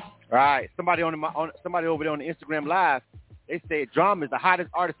 All right. Somebody somebody over there on the Instagram Live, they said Drum is the hottest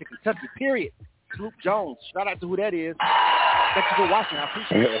artist in Kentucky, period. Sloop Jones. Shout out to who that is. Thank you for watching. I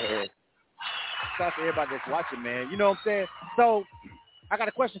appreciate it. Shout out to everybody that's watching, man. You know what I'm saying? So I got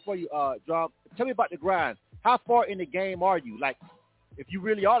a question for you, Drum. Tell me about the grind. How far in the game are you? Like, if you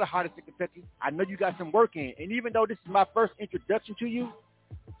really are the hottest in Kentucky, I know you got some work in. And even though this is my first introduction to you,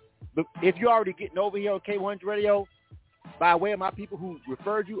 but if you're already getting over here on K100 Radio by way of my people who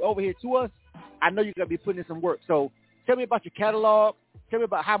referred you over here to us, I know you're going to be putting in some work. So tell me about your catalog. Tell me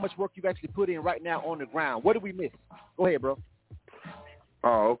about how much work you've actually put in right now on the ground. What did we miss? Go ahead, bro.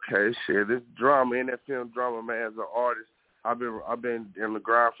 Oh, okay, shit. This drama, NFM drama, man, as an artist, I've been in the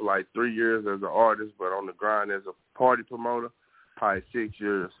grind for like 3 years as an artist, but on the grind as a party promoter, probably 6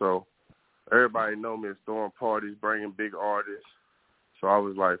 years. So everybody know me as throwing parties, bringing big artists. So I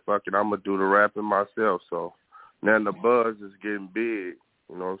was like, fuck it, I'm going to do the rapping myself. So now the buzz is getting big,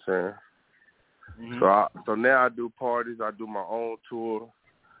 you know what I'm saying? Mm-hmm. So now I do parties. I do my own tour.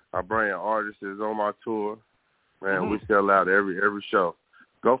 I bring artists on my tour. Man, we sell out every show.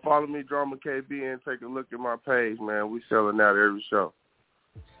 Go follow me, Drama KB, and take a look at my page, man. We selling out every show.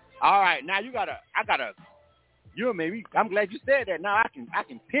 All right, now I'm glad you said that. Now I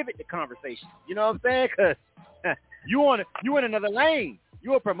can pivot the conversation. You know what I'm saying? Because you in another lane.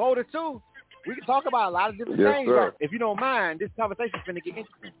 You a promoter too. We can talk about a lot of different things. Sir. If you don't mind, this conversation is going to get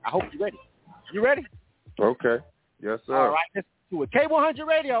interesting. I hope you're ready. You ready? Okay. Yes, sir. All right, let's do it. K100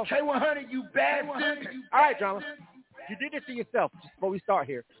 Radio. K100, you bastard. All right, Drama. You did this to yourself just before we start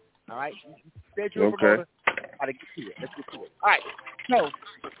here. All right? You said you're a promoter. Got to get to it. Let's get to it. All right. So,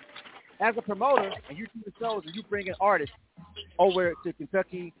 as a promoter, and you do the shows, and you bring in artists over to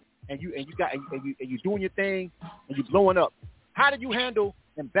Kentucky, and you're doing your thing, and you're blowing up. How do you handle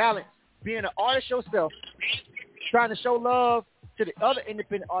and balance being an artist yourself, trying to show love to the other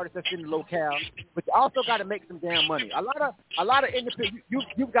independent artists that's in the locale, but you also got to make some damn money? A lot of independent.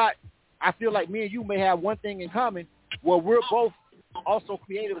 You've got. I feel like me and you may have one thing in common. Well, we're both also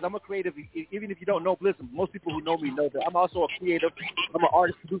creative. I'm a creative, even if you don't know Blizzard. Most people who know me know that I'm also a creative. I'm an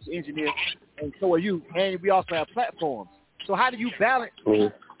artist, producer, engineer, and so are you. And we also have platforms. So how do you balance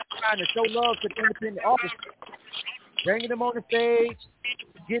trying to show love to the independent artists, bringing them on the stage,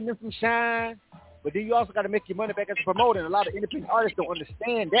 getting them some shine, but then you also got to make your money back as a promoter, and a lot of independent artists don't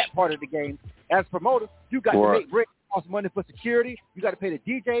understand that part of the game. As a promoter, you got to make bread, cost money for security. You got to pay the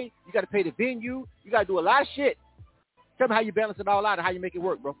DJ. You got to pay the venue. You got to do a lot of shit. Tell me how you balance it all out and how you make it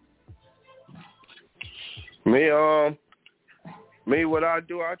work, bro. Me, what I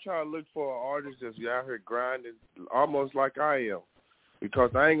do, I try to look for an artist that's out here grinding almost like I am,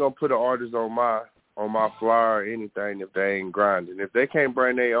 because I ain't gonna put an artist on my flyer or anything if they ain't grinding. If they can't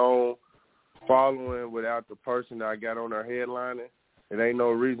bring their own following without the person that I got on their headlining, it ain't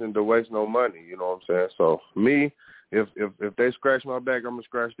no reason to waste no money. You know what I'm saying? So me, if they scratch my back, I'm gonna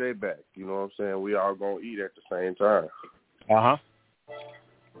scratch their back. You know what I'm saying? We all gonna eat at the same time.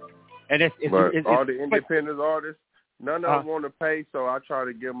 And all the independent artists, none of them want to pay, so I try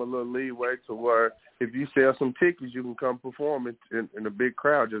to give them a little leeway to where if you sell some tickets, you can come perform in a big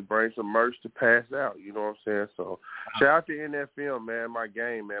crowd. Just bring some merch to pass out. You know what I'm saying? So shout out to NFM, man, my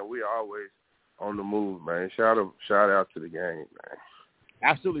game, man. We always on the move, man. Shout out to the gang, man.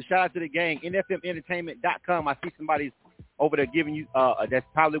 Absolutely. Shout out to the gang. NFMentertainment.com. I see somebody's over there giving you that's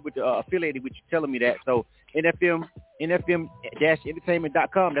probably with the affiliated with you telling me that. So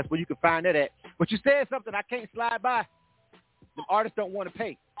NFM-entertainment.com. That's where you can find that at. But you said something I can't slide by. The artists don't want to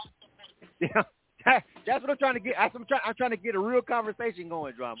pay. Yeah, that's what I'm trying to get. I'm trying to get a real conversation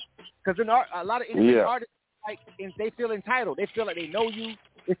going, Drama. Because a lot of independent artists, like, they feel entitled. They feel like they know you.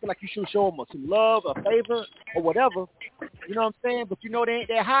 They feel like you should show them some love, a favor, or whatever. You know what I'm saying? But you know they ain't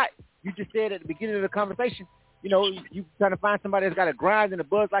that hot. You just said at the beginning of the conversation, you know, you trying to find somebody that's got a grind and a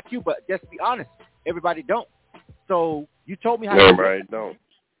buzz like you. But just to be honest, everybody don't. So you told me how everybody don't.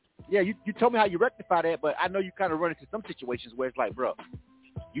 Yeah, you told me how you rectify that, but I know you kind of run into some situations where it's like, bro,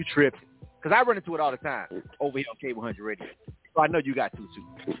 you tripping. Because I run into it all the time over here on K100 Radio. So I know you got to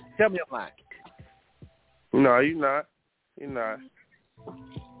too. Tell me I'm lying. No, you're not. You're not.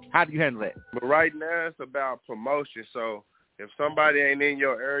 How do you handle that? But right now it's about promotion. So if somebody ain't in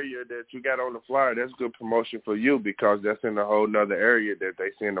your area that you got on the flyer, that's good promotion for you because that's in a whole nother area that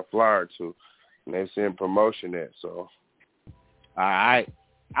they send a flyer to. And they send promotion at. So. All right.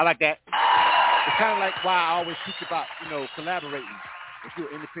 I like that. It's kind of like why I always teach about, collaborating. If you're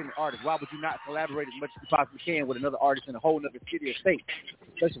an independent artist, why would you not collaborate as much as you possibly can with another artist in a whole other city or state?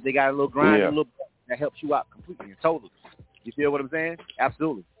 Especially if they got a little grind and a little that helps you out completely and totally. You feel what I'm saying?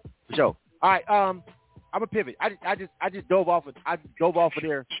 Absolutely. For sure. All right, I'm a pivot. I just dove off of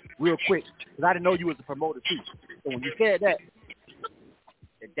there real quick because I didn't know you was a promoter too. So when you said that,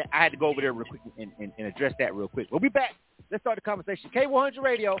 I had to go over there real quick and address that real quick. We'll be back. Let's start the conversation. K100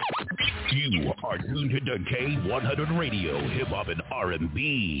 Radio. You are tuned to K100 Radio, hip hop and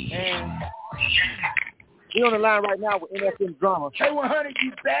R&B. And we're on the line right now with NFM Drama. K100,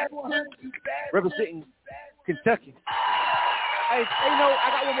 you bad one. Representing Kentucky. Hey, I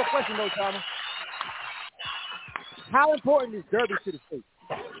got one more question though, Drama. How important is Derby to the state?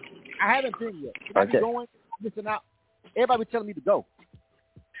 I haven't been yet. Should I be going? Missing out. Everybody telling me to go.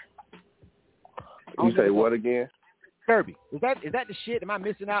 You say what again? Derby. Is that the shit? Am I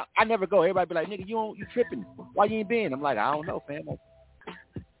missing out? I never go. Everybody be like, nigga, you tripping. Why you ain't been? I'm like, I don't know, fam.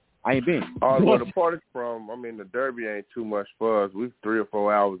 I ain't been. Where the party's from, the Derby ain't too much for us. We're 3 or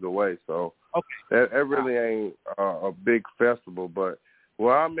 4 hours away, so that really ain't a big festival. But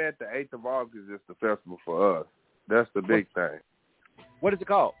where I'm at, the 8th of August is the festival for us. That's the big thing. What is it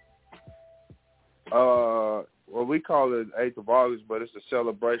called? Well, we call it 8th of August, but it's a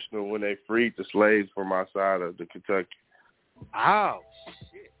celebration of when they freed the slaves from outside of the Kentucky. Oh,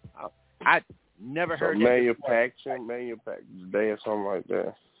 shit. I never heard that. Manufacturing Day or something like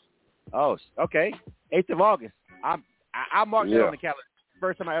that. Oh, okay. 8th of August. I marked that on the calendar.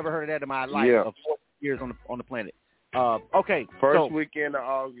 First time I ever heard of that in my life of 4 years on the planet. Okay. First weekend of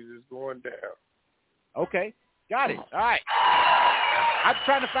August is going down. Okay. Got it. All right. I'm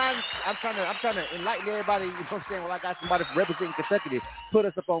trying to enlighten everybody, you know what I'm saying? Well, I got somebody representing Kentucky to put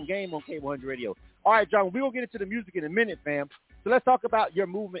us up on game on K100 Radio. All right, John, we're going to get into the music in a minute, fam. So let's talk about your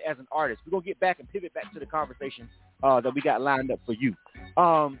movement as an artist. We're going to get back and pivot back to the conversation that we got lined up for you.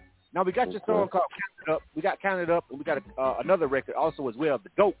 Now, we got your song called Count It Up. We got Count It Up, and we got another record also as well,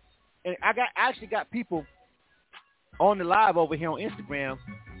 The GOAT. And I actually got people on the live over here on Instagram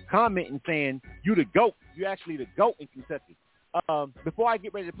commenting saying, you the GOAT. You actually the GOAT in Kentucky. Before I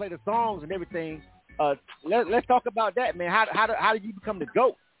get ready to play the songs and everything, let's talk about that, man. How did you become the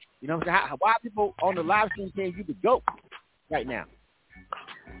GOAT? You know what I'm saying? Why people on the live stream saying you the GOAT right now?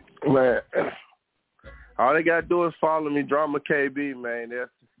 Man, all they got to do is follow me, Drama KB, man.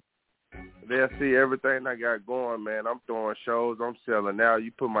 They'll see everything I got going, man. I'm throwing shows. I'm selling out.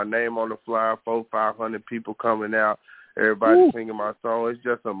 You put my name on the flyer, 400-500 people coming out. Everybody singing my song. It's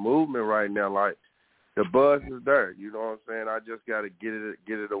just a movement right now. Like, the buzz is there. You know what I'm saying? I just got to get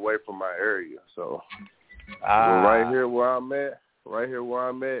it away from my area. So, right here where I'm at,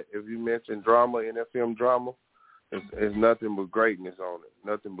 if you mention drama, NFM Drama, it's nothing but greatness on it.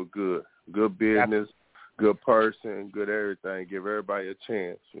 Nothing but good. Good business, good person, good everything. Give everybody a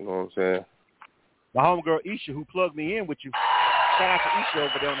chance. You know what I'm saying? My homegirl Isha, who plugged me in with you, shout out to Isha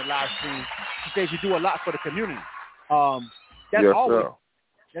over there on the live stream. She says you do a lot for the community.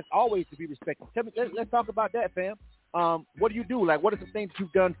 That's always to be respected. Tell me, let's talk about that, fam. What do you do? Like, what are some things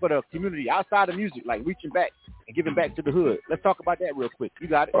you've done for the community outside of music, like reaching back and giving back to the hood? Let's talk about that real quick. You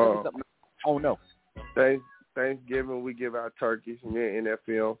got it? Something I don't know. Thanksgiving, we give out turkeys. Me and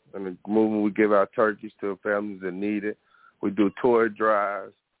NFM and the movement, we give out turkeys to families that need it. We do toy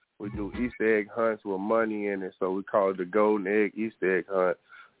drives. We do Easter egg hunts with money in it, so we call it the Golden Egg Easter Egg Hunt.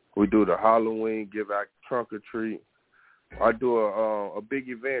 We do the Halloween, give out trunk or treat. I do a big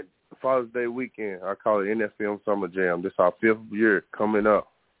event, Father's Day weekend. I call it NFM Summer Jam. This is our 5th year coming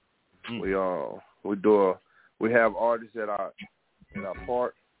up. We we have artists at our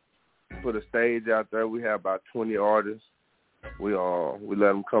park. Put a stage out there. We have about 20 artists. We let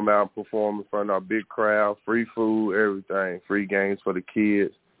them come out and perform in front of our big crowd. Free food, everything. Free games for the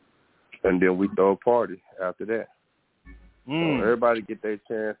kids, and then we throw a party after that. So everybody get their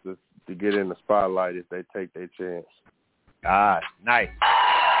chance to get in the spotlight if they take their chance. Nice.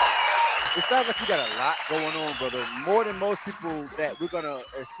 It sounds like you got a lot going on, brother. More than most people that we're going to,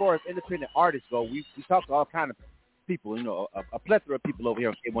 as far as independent artists go, we talk to all kind of people, a plethora of people over here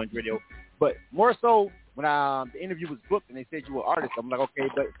on K1 Radio. But more so when the interview was booked and they said you were an artist, I'm like, okay,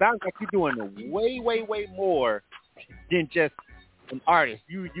 but it sounds like you're doing way, way, way more than just an artist.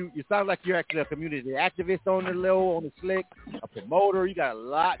 You sound like you're actually a community activist on the low, on the slick, a promoter. You got a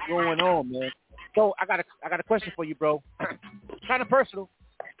lot going on, man. So I got a question for you, bro. Kind of personal,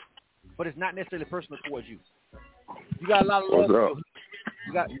 but it's not necessarily personal towards you. You got a lot of love.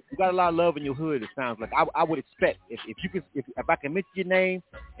 You got a lot of love in your hood. It sounds like I would expect if I can mention your name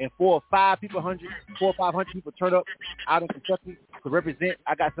and 400 or 500 people turn up out in Kentucky to represent.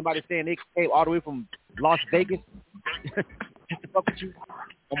 I got somebody saying they came all the way from Las Vegas just to fuck with you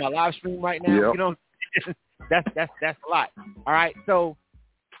on my live stream right now. Yep. You know, that's a lot. All right. So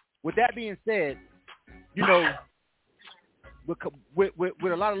with that being said, you know, with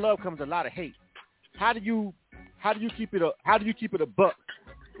a lot of love comes a lot of hate. How do you keep it a buck,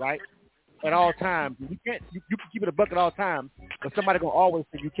 right? At all times. You can keep it a buck at all times, but somebody gonna always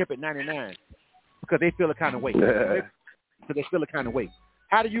say you kept it 99 because they feel a kind of way. So they feel a kind of way.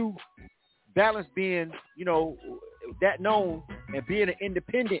 How do you balance being, you know, that known and being an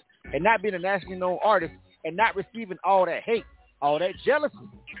independent and not being a nationally known artist and not receiving all that hate, all that jealousy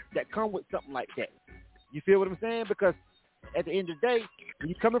that come with something like that? You feel what I'm saying? Because at the end of the day, when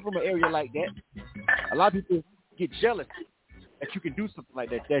you're coming from an area like that, a lot of people get jealous that you can do something like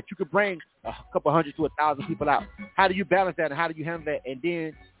that, that you could bring a couple hundred to 1,000 people out. How do you balance that and how do you handle that and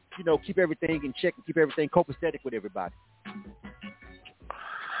then, you know, keep everything in check and keep everything copacetic with everybody?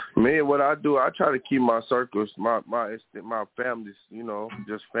 Me, what I do, I try to keep my circles, my families, you know,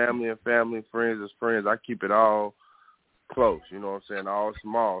 just family and family, friends as friends. I keep it all close, you know what I'm saying, all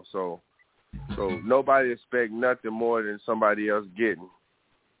small. So nobody expect nothing more than somebody else getting.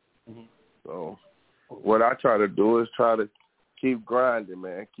 Mm-hmm. So what I try to do is try to keep grinding,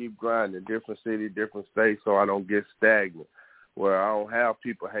 man. Keep grinding, different city, different states, so I don't get stagnant. Where I don't have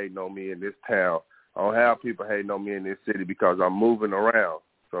people hating on me in this town. I don't have people hating on me in this city because I'm moving around.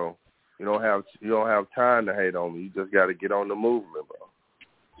 So you don't have time to hate on me. You just got to get on the movement, bro.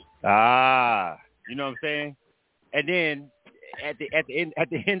 You know what I'm saying? And then at the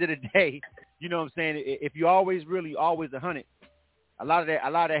end of the day, you know what I'm saying? If you always 100, a lot of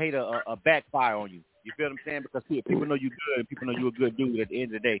that hate a backfire on you. You feel what I'm saying? Because people know you good and people know you a good dude. At the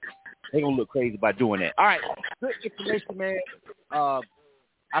end of the day, they gonna look crazy by doing that. All right, good information, man.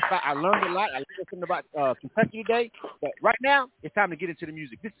 I learned a lot. I learned something about Kentucky today. But right now, it's time to get into the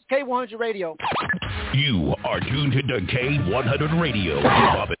music. This is K100 Radio. You are tuned to K100 Radio.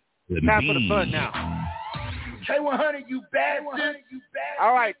 Time for the fun now. K100, you bastard.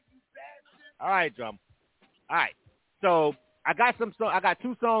 All right, drum. All right. So I got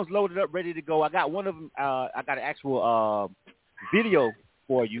two songs loaded up, ready to go. I got one of them. I got an actual video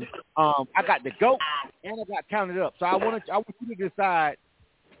for you. I got the GOAT and I got Count It Up. So I want you to decide,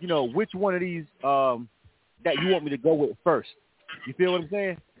 you know, which one of these that you want me to go with first. You feel what I'm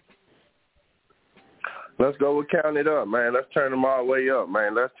saying? Let's go with Count It Up, man. Let's turn them all the way up,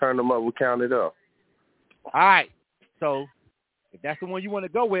 man. Let's turn them up with Count It Up. All right. So if that's the one you want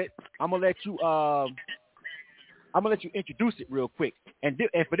to go with, I'm gonna let you introduce it real quick. And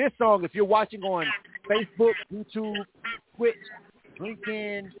for this song, if you're watching on Facebook, YouTube, Twitch,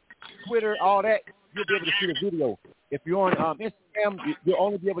 LinkedIn, Twitter, all that, you'll be able to see the video. If you're on Instagram, you'll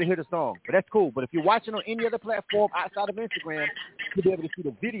only be able to hear the song. But that's cool. But if you're watching on any other platform outside of Instagram, you'll be able to see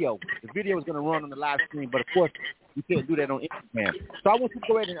the video. The video is going to run on the live stream. But, of course, you can't do that on Instagram. So I want you to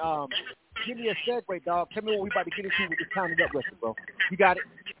go ahead and give me a segue, dog. Tell me what we about to get into with this Count It Up record, bro. You got it?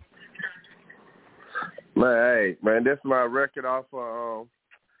 Man, this is my record off of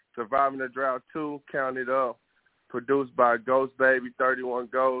Surviving the Drought 2, Count It Up, produced by Ghost Baby, 31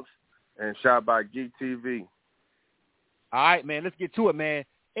 Ghost, and shot by Geek TV. All right, man, let's get to it, man.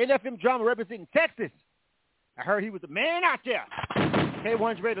 NFM Drama representing Texas. I heard he was the man out there.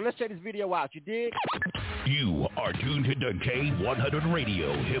 K100 Radio, let's check this video out. You dig? You are tuned to K100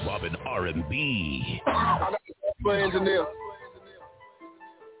 Radio, hip-hop and R&B. Engineer.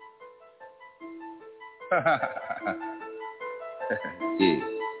 Yeah.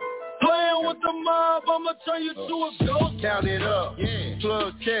 Playing down with the mob, I'ma turn you to a ghost. Count it up, yeah.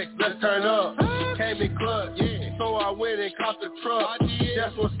 Plug check, let's turn up. Came in clutch, yeah. So I went and caught the truck.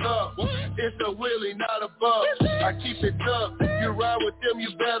 That's what's up. It's a wheelie, not a buck. I keep it tough. You ride with them, you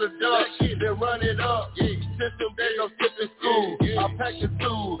better duck. Then run it up. System they gon' skip in school. I pack the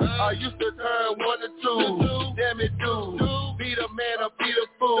tools. I used to turn 1 to 2. Damn it, dude. Be the man or be the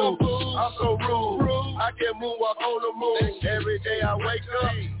fool. I'm so rude. I can move walk on the moon. Every day I wake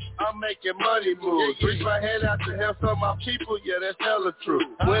up, I'm making money moves. Reach my hand out to help some of my people, yeah, that's hella true.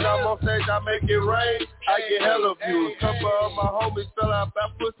 When I'm on stage, I make it rain, I get hella views. Couple of my homies fell out by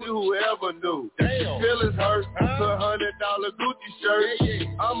pussy, whoever knew. Feelings hurt, $100 Gucci shirt.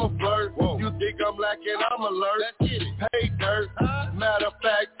 I'm a flirt, you think I'm lacking, I'm alert. Pay dirt, matter of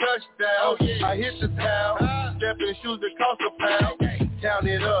fact, touchdown. I hit the town, step in shoes that cost a pound. Count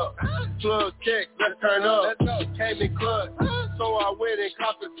it up, plug check, let's turn up. Came in clutch, so I went and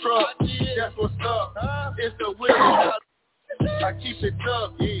caught the truck. That's what's up, it's the wheel. I keep it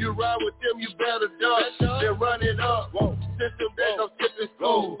tough. You ride with them, you better duck. Then run it up. System they gon' skip in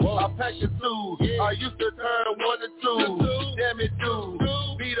school. I pack the tools. I used to turn 1 to 2. Damn it, dude.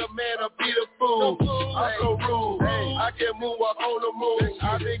 Be the man or be the fool. I'm so rude. I can move up on the moon.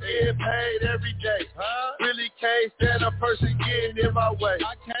 I've been getting paid every day. Really can't stand a person getting in my way.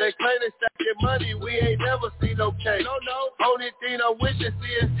 They claim they stacking money. We ain't never seen no cake. Only thing I'm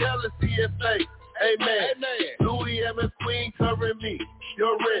witnessing is jealousy and fake. Amen. Louis and Miss Queen covering me.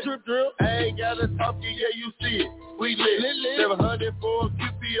 Your rent. I ain't gotta talk to you, yeah, you see it. We lit. 700 for a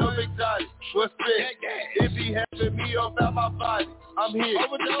QP of exotic. What's this? It be having me off out my body. I'm here.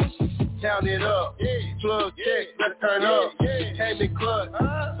 Overdose. Count it up. Plug check, let's turn up. Came in clutch,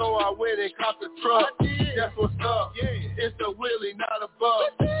 so I went and caught the truck. That's what's up. It's a wheelie, not a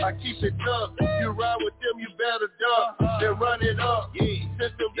buck. I keep it tough. You ride with them, you better duck. Then run it up.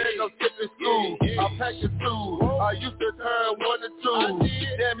 System they gon' skip in school. I pack the tools. I used to turn 1 to 2.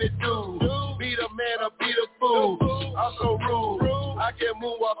 Damn it, dude. Be the man or be the fool. I'm so rude. I can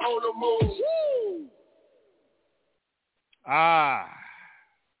move up on the moon.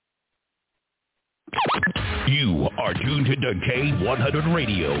 You are tuned to K100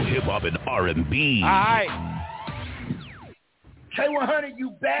 Radio, Hip Hop and R&B. All right. K100,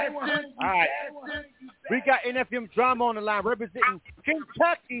 you bastard. All right. We got NFM Drama on the line representing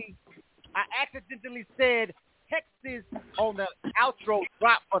Kentucky. I accidentally said Texas on the outro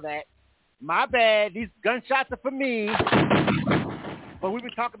drop for that. My bad. These gunshots are for me. But we've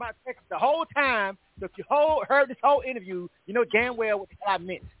been talking about Texas the whole time. So if you heard this whole interview, you know damn well what the hell I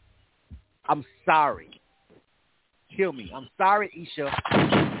meant. I'm sorry. Kill me. I'm sorry, Isha,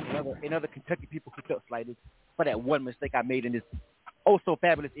 and other Kentucky people who felt slighted for that one mistake I made in this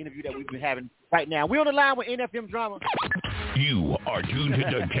oh-so-fabulous interview that we've been having right now. We're on the line with NFM Drama. You are tuned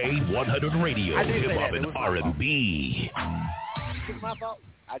to K100 Radio, Hip Hop and R&B. It's my fault.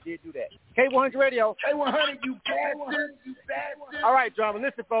 I did do that. K100 Radio. K100, you bastard. All right, Drama.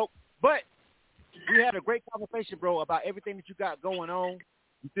 Listen, folks. But we had a great conversation, bro, about everything that you got going on.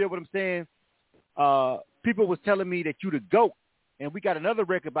 You feel what I'm saying? People was telling me that you the GOAT, and we got another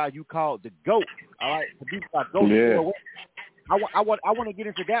record by you called The GOAT. All right, produced by GOAT. Yeah. I want to get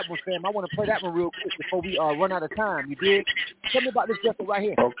into that one, Sam. I want to play that one real quick before we run out of time. You did? Tell me about this record right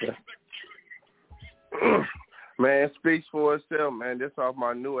here. Okay. Man, it speaks for itself, man. This off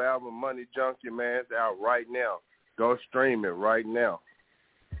my new album, Money Junkie, man. It's out right now. Go stream it right now.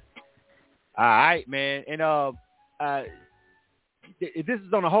 All right, man. And if this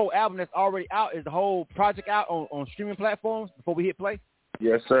is on the whole album that's already out, is the whole project out on streaming platforms before we hit play?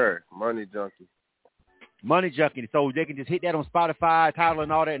 Yes, sir. Money Junkie. Money Junkie. So they can just hit that on Spotify, Tidal,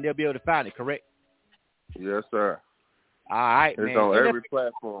 and all that, and they'll be able to find it, correct? Yes, sir. All right, man. It's on every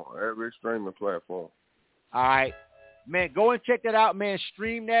platform, every streaming platform. All right. Man, go and check that out, man.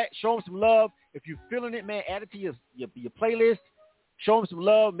 Stream that. Show them some love. If you're feeling it, man, add it to your playlist. Show them some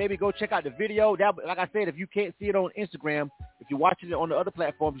love. Maybe go check out the video. That, like I said, if you can't see it on Instagram, if you're watching it on the other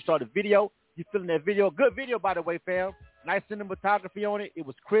platforms, you saw the video. You're feeling that video. Good video, by the way, fam. Nice cinematography on it. It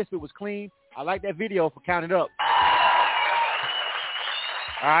was crisp. It was clean. I like that video for Counting Up.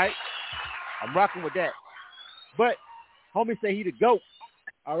 All right. I'm rocking with that. But homie say he the GOAT,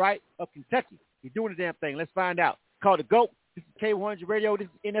 all right, of Kentucky. He's doing the damn thing. Let's find out. Called the GOAT. This is K100 Radio. This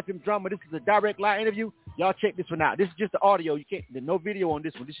is NFM Drama. This is a direct live interview. Y'all check this one out. This is just the audio. There's no video on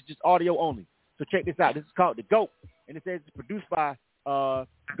this one. This is just audio only. So check this out. This is called The GOAT. And it says it's produced by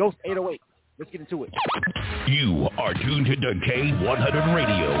Ghost 808. Let's get into it. You are tuned to K100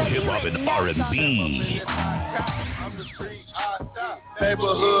 Radio, Hip Hop and R&B. I'm the street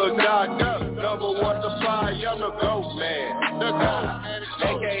neighborhood doctor, number one supply. I'm the GOAT man, the GOAT,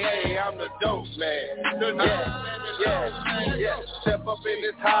 AKA I'm the dope man. Yeah. Step up in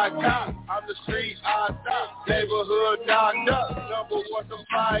this high top. I'm the street neighborhood doctor, number one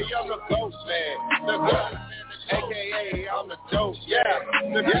supply. I'm the GOAT man, the GOAT, AKA I'm the dope. Yeah.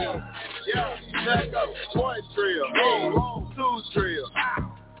 Let's go. One drill, two drill,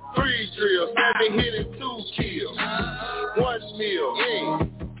 3 drills, 7 hit and 2 kills, 1 meal,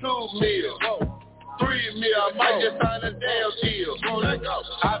 2 meals, 3 meal. I might just sign a damn deal. Let's go.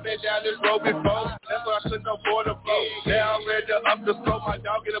 I've been down this road before, that's why I couldn't afford a flow. Now I'm ready to up the scope, my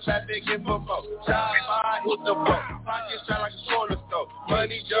dog get a back there, get for more. Shot my hit the boat, pocket shot like a corner store.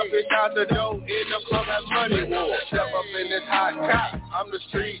 Money jumping out the door, in the club at money war. Step up in this hot cop, I'm the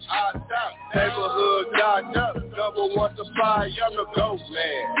street top, neighborhood doctor, number one supply. I'm the GOAT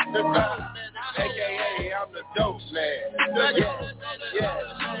man, the GOAT, AKA I'm the dope man.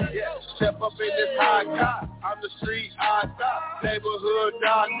 Yeah. Step up in this hot cop, I'm the street top, neighborhood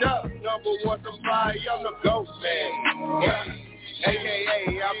doctor, number one supply. I'm the GOAT man.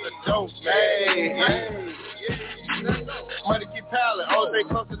 AKA I'm the dope man. Money keep piling, all day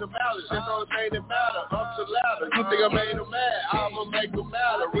close to the balance. That's all the thing that matter, up the ladder. You think I made them mad, I'ma make them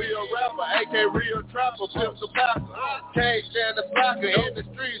mad. A real rapper, AK real trapper, flip the backer. Can't stand the slacker, in the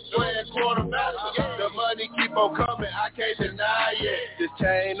streets playing quarterback. The money keep on coming, I can't deny it. This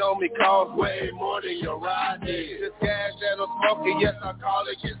chain on me costs way more than your ride did. This gas that I'm smoking, yes I call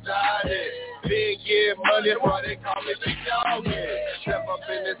it exotic. Big give money, boy they call me Big Dog. Step up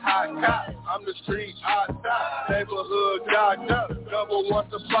in this hot cop, I'm the street top, neighborhood doctor, number one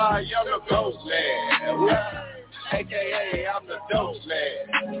supply. I'm the GOAT man, AKA I'm the dope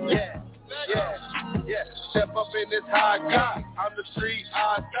man. Yeah. Step up in this hot cop, I'm the street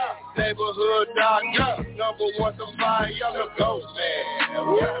top, neighborhood doctor, number one supply. I'm the GOAT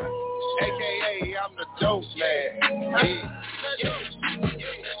man, AKA I'm the dope man.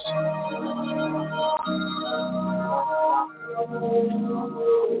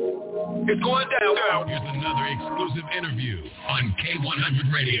 It's going down. Here's another exclusive interview on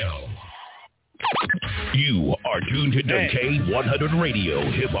K100 Radio. You are tuned to K100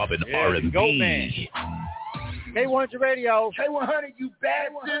 Radio, Hip Hop and R&B. K100 Radio. K100, you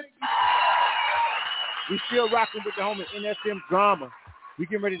bastard. We still rocking with the homie NFM Drama. We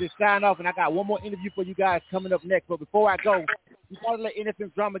getting ready to sign off, and I got one more interview for you guys coming up next. But before I go, we want to let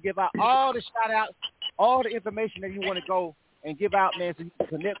NFM Drama give out all the shout-outs, all the information that you want to go and give out, man, so you can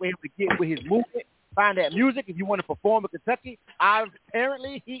connect with him to get with his movement, find that music. If you want to perform in Kentucky,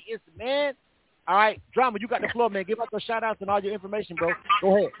 apparently he is the man. All right, Drama, you got the floor, man. Give out those shout-outs and all your information, bro.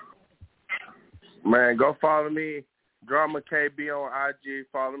 Go ahead. Man, go follow me, Drama KB on IG.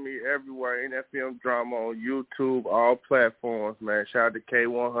 Follow me everywhere, NFM Drama on YouTube, all platforms, man. Shout out to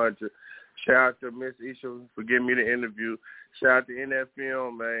K100. Shout out to Miss Isha for giving me the interview. Shout out to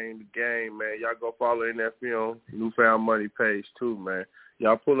NFM, man, the game, man. Y'all go follow NFM, Newfound Money page, too, man.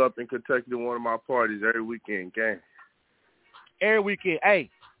 Y'all pull up in Kentucky to one of my parties every weekend, gang. Every weekend. Hey,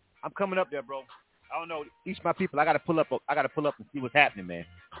 I'm coming up there, bro. I don't know. Each of my people, I got to pull up and see what's happening, man.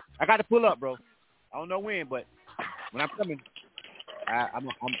 I got to pull up, bro. I don't know when, but when I'm coming,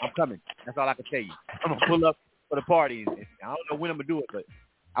 I'm coming. That's all I can tell you. I'm going to pull up for the party. I don't know when I'm going to do it, but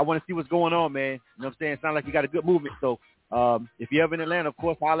I want to see what's going on, man. You know what I'm saying? It sounds like you got a good movement. So if you're ever in Atlanta, of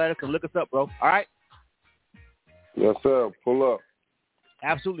course, holler at us and look us up, bro. All right? Yes, sir. Pull up.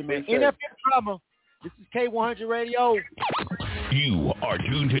 Absolutely, man. NFM Drama. This is K100 Radio. You are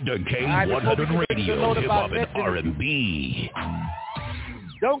tuned to K100 Radio, Hip Hop and R&B.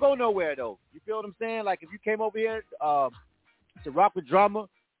 Don't go nowhere, though. You feel what I'm saying? Like, if you came over here to rock with Drama,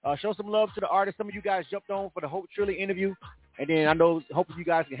 show some love to the artists. Some of you guys jumped on for the Hope Trilly interview. And then I know, hoping you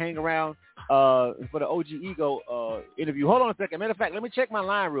guys can hang around for the OG Ego interview. Hold on a second. Matter of fact, let me check my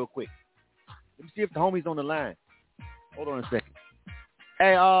line real quick. Let me see if the homie's on the line. Hold on a second.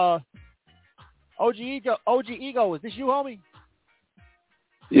 Hey, OG Ego, is this you, homie?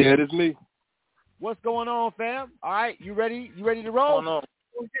 Yeah, it is me. What's going on, fam? All right, you ready? You ready to roll? What's going on?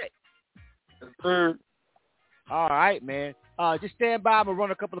 Yes, sir. All right, man. Just stand by. I'm gonna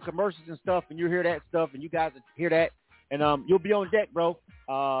run a couple of commercials and stuff, and you hear that stuff, and you guys hear that, and you'll be on deck, bro,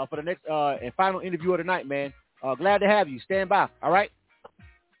 for the next and final interview of the night, man. Glad to have you. Stand by. All right.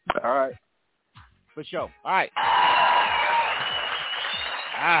 All right. For sure. All right.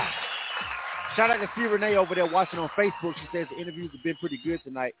 Shout out to C. Renee over there watching on Facebook. She says the interviews have been pretty good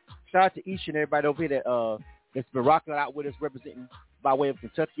tonight. Shout out to each and everybody over here that's been rocking out with us, representing by way of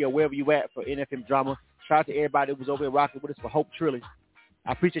Kentucky or wherever you at for NFM Drama. Shout out to everybody that was over here rocking with us for Hope Trilly.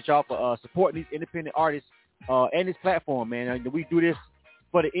 I appreciate y'all for supporting these independent artists and this platform, man. We do this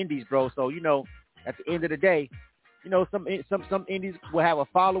for the indies, bro. So, you know, at the end of the day, you know, some indies will have a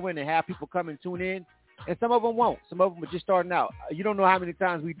following and have people come and tune in, and some of them won't. Some of them are just starting out. You don't know how many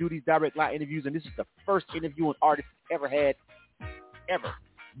times we do these direct line interviews, and this is the first interview an artist ever had, ever.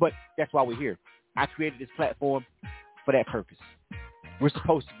 But that's why we're here. I created this platform for that purpose. We're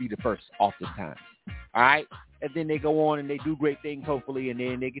supposed to be the first oftentimes. All right? And then they go on and they do great things, hopefully, and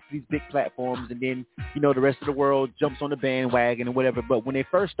then they get to these big platforms, and then, you know, the rest of the world jumps on the bandwagon and whatever. But when they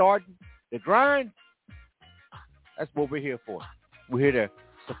first started the grind, that's what we're here for. We're here to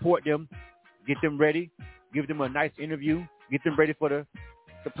support them, get them ready, give them a nice interview, get them ready for the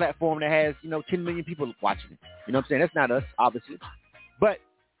platform that has, you know, 10 million people watching it. You know what I'm saying? That's not us, obviously. But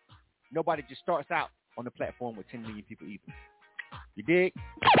nobody just starts out on the platform with 10 million people either. You dig?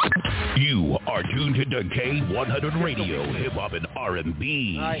 You are tuned to K100 Radio, Hip Hop and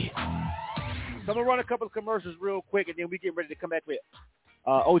R&B. All right. So I'm going to run a couple of commercials real quick, and then we get ready to come back with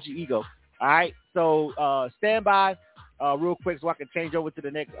OG Ego. All right, so stand by real quick so I can change over to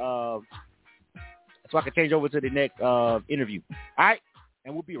the next interview. All right,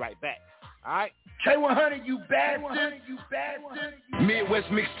 and we'll be right back. All right. K100, you bastard.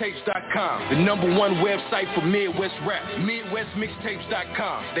 MidwestMixtapes.com, the #1 website for Midwest rap.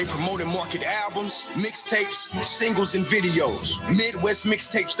 MidwestMixtapes.com. They promote and market albums, mixtapes, singles, and videos.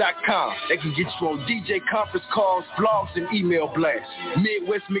 MidwestMixtapes.com. They can get you on DJ conference calls, blogs, and email blasts.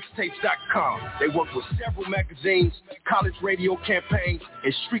 MidwestMixtapes.com. They work with several magazines, college radio campaigns,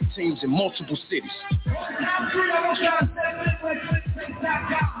 and street teams in multiple cities. 1,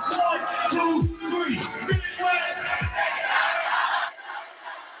 2, 3.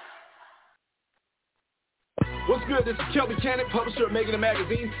 What's good? This is Kelby Cannon, publisher of Making It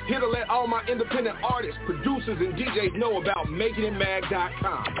Magazine, here to let all my independent artists, producers, and DJs know about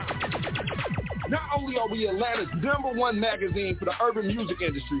MakingItMag.com. Not only are we Atlanta's #1 magazine for the urban music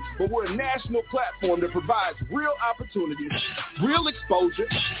industry, but we're a national platform that provides real opportunities, real exposure,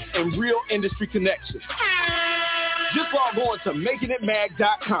 and real industry connections. Just log on to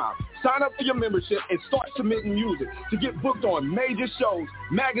MakingItMag.com. Sign up for your membership and start submitting music to get booked on major shows,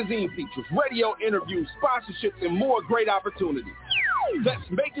 magazine features, radio interviews, sponsorships, and more great opportunities. That's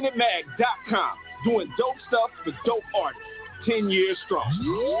MakingItMag.com, doing dope stuff for dope artists, 10 years strong.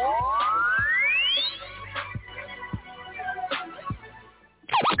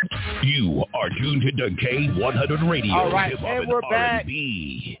 You are tuned to K100 Radio. All right, and we're back.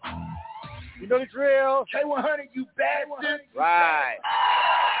 R&B. You know the drill. K100, you bastard. Right.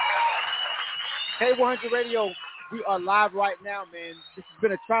 K100 Radio, we are live right now, man. This has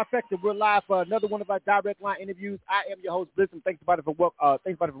been a trifecta. We're live for another one of our direct line interviews. I am your host, Bliss, and thanks everybody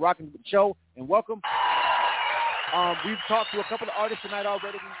for rocking the show, and welcome. We've talked to a couple of artists tonight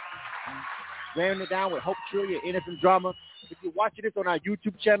already. We ran it down with Hope Trilly and NFM Drama. If you're watching this on our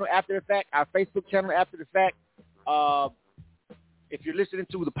YouTube channel after the fact, our Facebook channel after the fact, if you're listening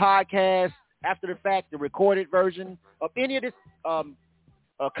to the podcast after the fact, the recorded version of any of this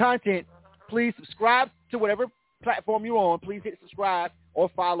content, please subscribe to whatever platform you're on. Please hit subscribe or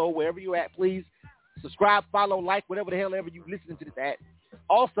follow wherever you're at. Please subscribe, follow, like, whatever the hell ever you listening to this at.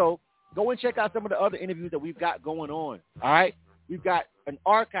 Also, go and check out some of the other interviews that we've got going on. All right? We've got an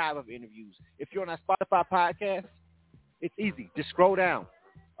archive of interviews. If you're on our Spotify podcast, it's easy. Just scroll down.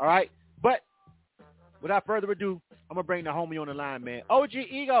 All right? But without further ado, I'm going to bring the homie on the line, man. OG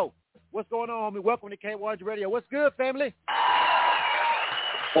Ego, what's going on, homie? Welcome to K100 Radio. What's good, family?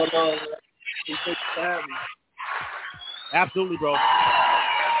 Hold on, man. Absolutely, bro. All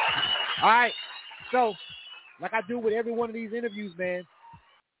right. So, like I do with every one of these interviews, man,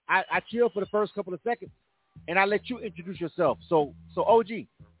 I chill for the first couple of seconds, and I let you introduce yourself. So OG,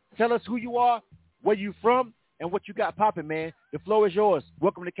 tell us who you are, where you from, and what you got popping, man. The floor is yours.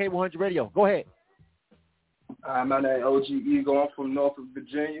 Welcome to K100 Radio. Go ahead. My name is OG Ego. I'm from Norfolk,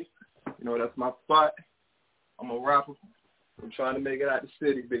 Virginia. You know, that's my spot. I'm a rapper. I'm trying to make it out the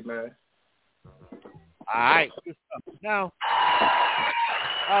city, big man. All right. Now,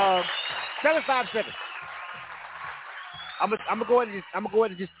 7 seconds. I'm gonna go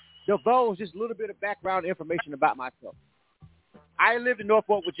ahead and just divulge just a little bit of background information about myself. I lived in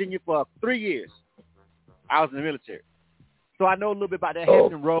Norfolk, Virginia for 3 years. I was in the military, so I know a little bit about that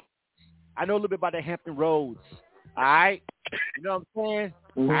Hampton Roads. I know a little bit about that Hampton Roads. All right, you know what I'm saying?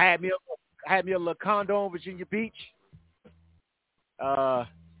 Mm-hmm. I had me a little condo on Virginia Beach. I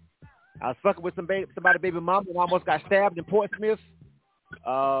was fucking with somebody baby mama and almost got stabbed in Portsmouth.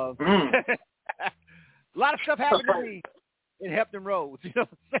 A lot of stuff happened to me in Hampton Roads. You know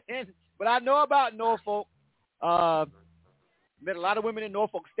what I'm saying? But I know about Norfolk. Met a lot of women in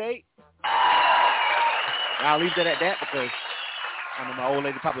Norfolk State. I'll leave that at that because I know my old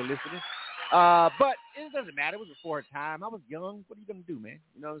lady probably listening. But it doesn't matter. It was before her time. I was young. What are you going to do, man?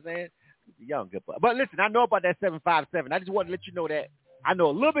 You know what I'm saying? Young. But listen, I know about that 757. I just wanted to let you know that I know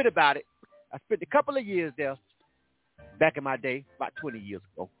a little bit about it. I spent a couple of years there back in my day, about 20 years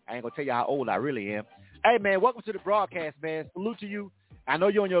ago. I ain't going to tell you how old I really am. Hey, man, welcome to the broadcast, man. Salute to you. I know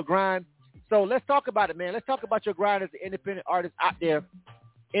you're on your grind. So let's talk about it, man. Let's talk about your grind as an independent artist out there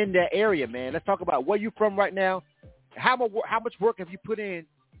in that area, man. Let's talk about where you're from right now. How much work have you put in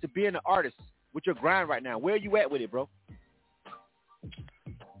to being an artist with your grind right now? Where are you at with it, bro?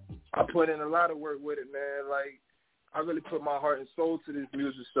 I put in a lot of work with it, man. Like, I really put my heart and soul to this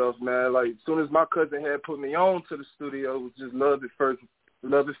music stuff, man. Like, as soon as my cousin had put me on to the studio, it was just love at first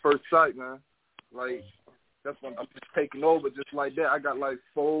sight, man. Like, that's when I'm just taking over just like that. I got like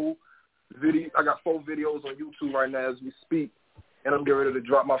 4 videos on YouTube right now as we speak, and I'm getting ready to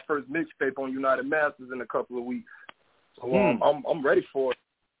drop my first mixtape on United Masters in a couple of weeks. So I'm ready for it.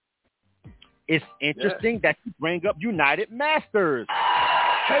 It's interesting that you bring up United Masters.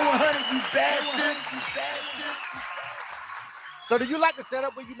 K100, you bastard. So do you like the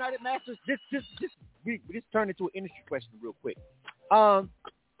setup with United Masters? We just turned into an industry question real quick.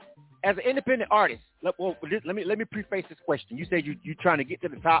 As an independent artist, let me preface this question. You said you're trying to get to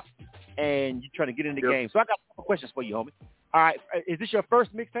the top and you're trying to get in the game. So I got a couple questions for you, homie. All right, is this your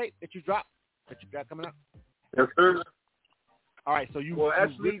first mixtape that you got coming out? Yes, sir. All right, so you. Well,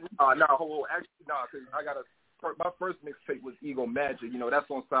 actually, because my first mixtape was Ego Magic. You know, that's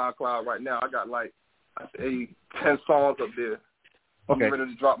on SoundCloud right now. I got like, I say 10 songs up there. I'm ready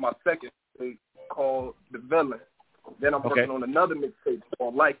to drop my second mixtape called The Villain. Then I'm working on another mixtape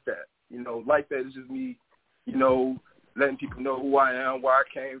called Like That. You know, Like That is just me, you know, letting people know who I am, where I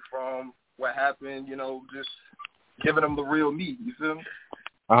came from, what happened, you know, just giving them the real me. You feel me?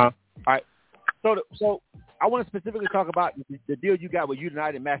 All right. So I want to specifically talk about the deal you got with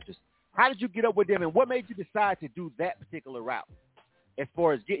United Masters. How did you get up with them, and what made you decide to do that particular route as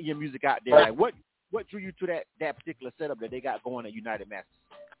far as getting your music out there? Like, what drew you to that particular setup that they got going at United Masters?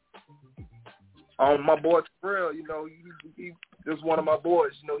 My boy Trilly, you know, he was one of my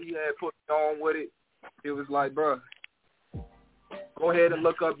boys. You know, he had put me on with it. It was like, bro, go ahead and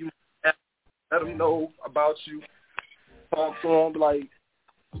look up you. Let him know about you. Talk to him, like,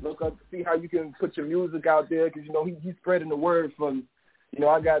 look up, see how you can put your music out there, because, you know, he's spreading the word from, you know,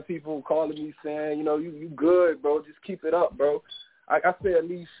 I got people calling me saying, you know, you good, bro. Just keep it up, bro. I say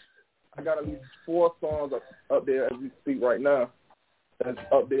I got at least 4 songs up there as we speak right now that's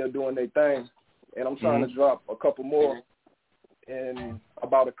up there doing their thing. And I'm trying to drop a couple more in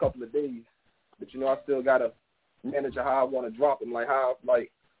about a couple of days. But, you know, I still got to manage how I want to drop them, like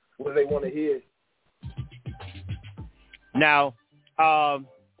what they want to hear. Now,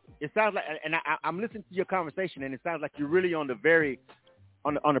 it sounds like, and I'm listening to your conversation, and it sounds like you're really on the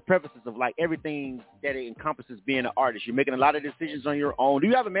prefaces of like everything that it encompasses being an artist. You're making a lot of decisions on your own. Do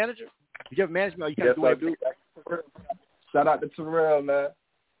you have a manager? Do you have management? Or you kind of do everything? Shout out to Terrell, man.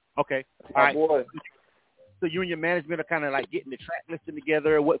 Okay. All right. Boy. So you and your management are kind of like getting the track listing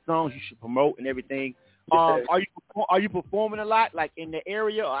together, what songs you should promote and everything. Are you performing a lot, like in the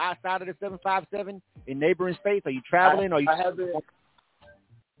area or outside of the 757 in neighboring states? Are you traveling? I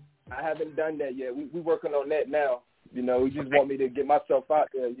haven't done that yet. We working on that now. You know, he just want me to get myself out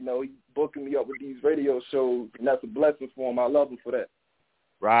there. You know, he's booking me up with these radio shows, and that's a blessing for him. I love him for that.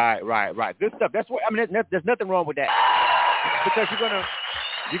 Right. Good stuff. That's what I mean. There's nothing wrong with that, because you're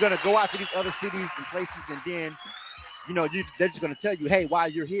gonna go out to these other cities and places, and then, you know, they're just gonna tell you, hey, while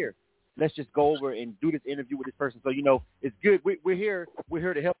you're here, let's just go over and do this interview with this person. So, you know, it's good. We're here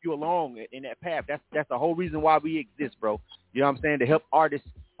to help you along in that path. That's the whole reason why we exist, bro. You know what I'm saying? To help artists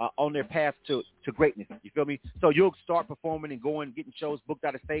on their path to greatness. You feel me? So you'll start performing and going, getting shows booked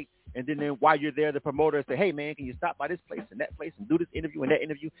out of state, and then while you're there, the promoter will say, hey, man, can you stop by this place and that place and do this interview and that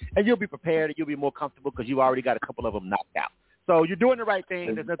interview? And you'll be prepared and you'll be more comfortable because you've already got a couple of them knocked out. So you're doing the right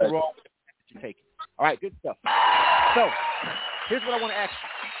thing. There's nothing wrong with that you're taking. All right, good stuff. So here's what I want to ask you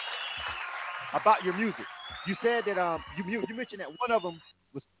about your music. You said that you mentioned that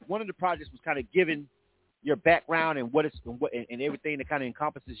one of the projects was kind of giving your background and and everything that kind of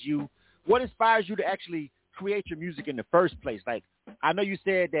encompasses you. What inspires you to actually create your music in the first place? Like, I know you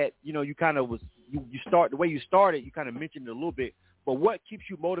said that, you know, you kind of the way you started, you kind of mentioned it a little bit, but what keeps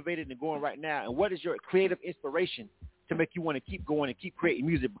you motivated and going right now? And what is your creative inspiration to make you want to keep going and keep creating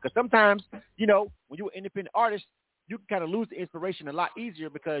music? Because sometimes, you know, when you're an independent artist, you can kind of lose the inspiration a lot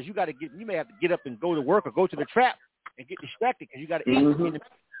easier because you may have to get up and go to work or go to the trap and get distracted because you got to eat.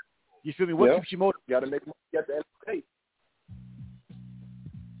 You feel me? What keeps you motivated? You got to make money at the end of the day.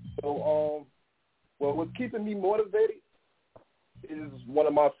 So, well, what's keeping me motivated is one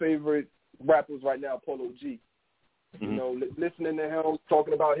of my favorite rappers right now, Polo G. You know, listening to him,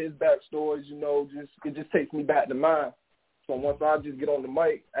 talking about his backstories, you know, it just takes me back to mine. So once I just get on the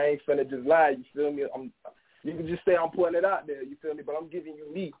mic, I ain't finna just lie, you feel me? You can just say I'm putting it out there, you feel me? But I'm giving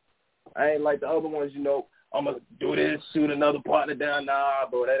you me. I ain't like the other ones, you know, I'm going to do this, shoot another partner down. Nah,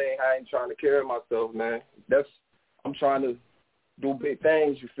 bro, that ain't how I ain't trying to carry myself, man. I'm trying to do big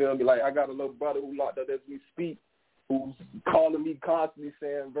things, you feel me? Like, I got a little brother who locked up as we speak, who's calling me constantly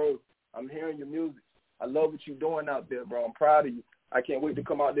saying, bro, I'm hearing your music. I love what you're doing out there, bro. I'm proud of you. I can't wait to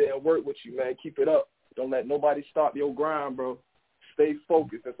come out there and work with you, man. Keep it up. Don't let nobody stop your grind, bro. Stay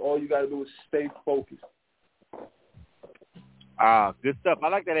focused. That's all you got to do is stay focused. Good stuff. I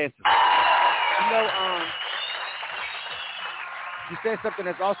like that answer. You know, you said something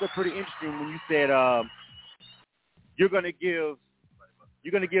that's also pretty interesting when you said you're gonna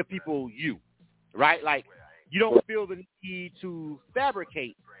give people you, right? Like you don't feel the need to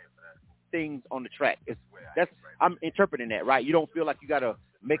fabricate things on the track. I'm interpreting that, right? You don't feel like you gotta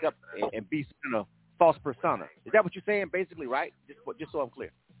make up and be some kind of false persona. Is that what you're saying, basically, right? Just so I'm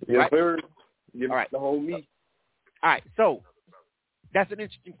clear. Yes, right? sir. All right. The whole me. All right. So that's an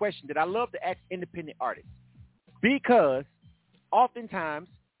interesting question that I love to ask independent artists because oftentimes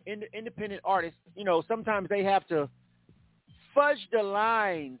independent artists, you know, sometimes they have to fudge the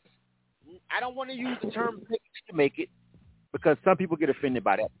lines. I don't want to use the term to make it because some people get offended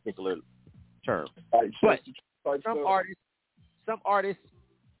by that particular term. But some artists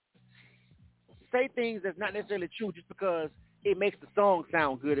say things that's not necessarily true just because it makes the song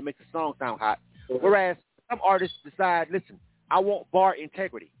sound good, it makes the song sound hot. Whereas some artists decide, listen, I want bar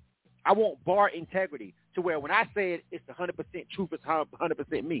integrity. I want bar integrity to where when I say it, it's 100% truth, it's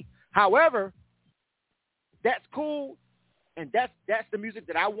 100% me. However, that's cool, and that's the music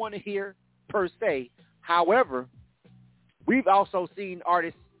that I want to hear per se. However, we've also seen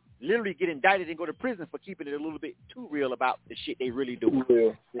artists literally get indicted and go to prison for keeping it a little bit too real about the shit they really do.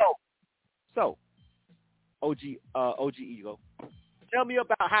 So, OG Ego, tell me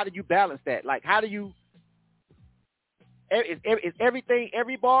about how do you balance that? Like, how do you? Is everything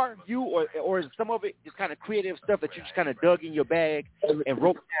every bar you, or is some of it just kind of creative stuff that you just kind of dug in your bag and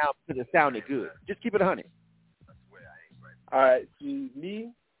wrote down because it sounded good? Just keep it 100. All right, see,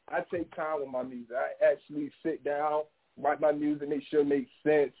 me, I take time with my music. I actually sit down, write my music, make sure it makes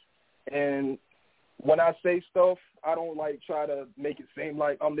sense. And when I say stuff, I don't like try to make it seem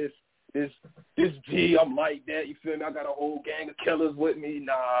like I'm this G, I'm like that, you feel me? I got a whole gang of killers with me.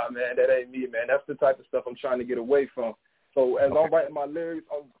 Nah, man, that ain't me, man. That's the type of stuff I'm trying to get away from. So as I'm writing my lyrics,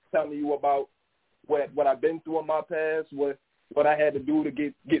 I'm telling you about what I've been through in my past, what I had to do to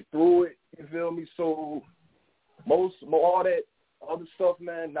get through it, you feel me? So all that other stuff,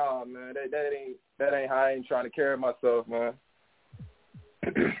 man, nah, man, that ain't how I ain't trying to carry myself, man.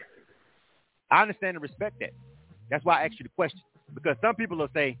 I understand and respect that. That's why I asked you the question. Because some people will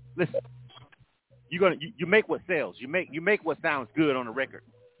say, listen, you make what sells. You make what sounds good on the record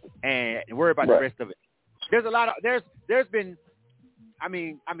and worry about the rest of it. There's a lot of there's been I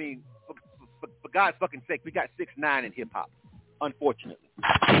mean for God's fucking sake, we got 6ix9ine in hip hop, unfortunately.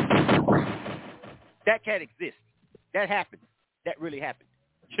 That can't exist. That happened. That really happened.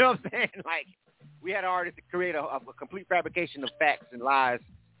 You know what I'm saying? Like, we had artists to create a complete fabrication of facts and lies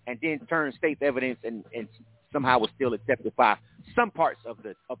and then turn state's evidence and somehow was still accepted by some parts of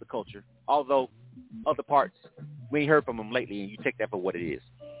the culture, although other parts, we ain't heard from them lately, and you take that for what it is.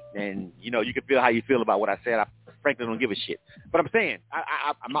 And, you know, you can feel how you feel about what I said. I frankly don't give a shit. But I'm saying,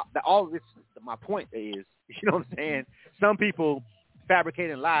 all of this, my point is, you know what I'm saying, some people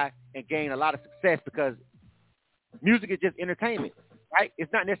fabricate and lie and gain a lot of success because music is just entertainment, right?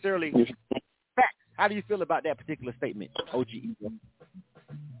 It's not necessarily facts. How do you feel about that particular statement, OG?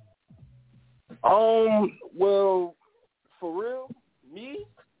 Well, for real, me,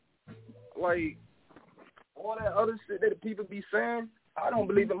 like, all that other shit that people be saying, I don't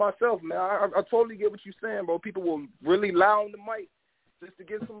believe it myself, man. I totally get what you're saying, bro. People will really lie on the mic just to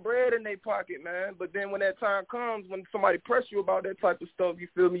get some bread in their pocket, man. But then when that time comes, when somebody press you about that type of stuff, you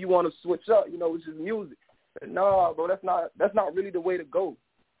feel me, you want to switch up, you know, it's just music. And nah, bro, that's not really the way to go.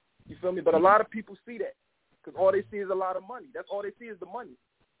 You feel me? But a lot of people see that because all they see is a lot of money. That's all they see is the money.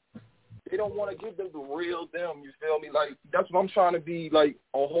 They don't want to give them the real them, you feel me? Like, that's what I'm trying to be, like,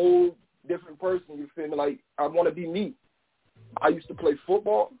 a whole different person, you feel me? Like, I want to be me. I used to play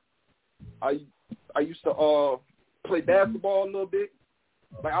football. I used to play basketball a little bit.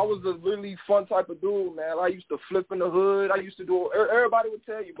 Like, I was a really fun type of dude, man. I used to flip in the hood. I used to do, everybody would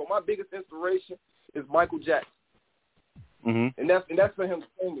tell you, but my biggest inspiration is Michael Jackson. Mm-hmm. And that's for him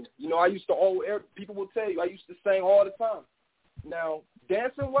singing. You know, I used to people will tell you, I used to sing all the time. Now,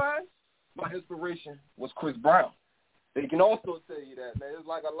 dancing-wise, my inspiration was Chris Brown. They can also tell you that, man. There's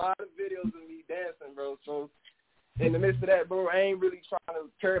like a lot of videos of me dancing, bro. So in the midst of that, bro, I ain't really trying to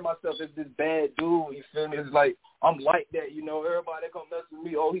carry myself as this bad dude, you feel me? It's like, I'm like that, you know. Everybody that come mess with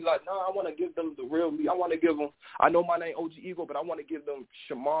me, oh, he's like, no, I want to give them the real me. I want to give them, I know my name OG Eagle, but I want to give them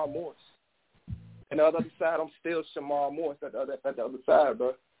Shamar Morris. And the other side, I'm still Shamar Morris at the other side,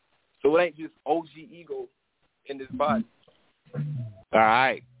 bro. So it ain't just OG Eagle in this body. All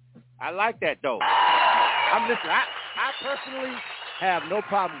right. I like that, though. I'm listening. I personally have no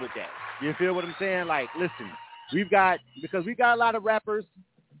problem with that. You feel what I'm saying? Like, listen, because we got a lot of rappers,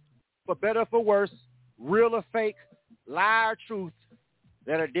 for better or for worse, real or fake, lie or truth,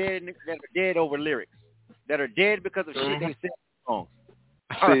 that are dead over lyrics, that are dead because of shit they said in songs.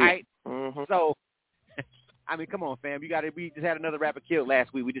 All right? Mm-hmm. So, I mean, come on, fam. We just had another rapper killed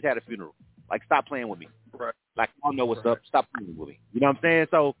last week. We just had a funeral. Like, stop playing with me. Right. Like, I don't know what's up. Stop playing with me. You know what I'm saying?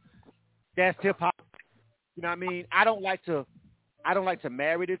 So, that's hip-hop. You know what I mean? I don't like to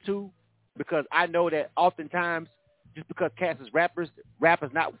marry the two, because I know that oftentimes, just because cats is rappers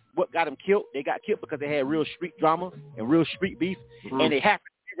not what got them killed. They got killed because they had real street drama and real street beef, and they happen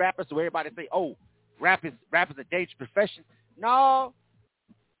to be rappers, so everybody say, oh, rap is a dangerous profession. No,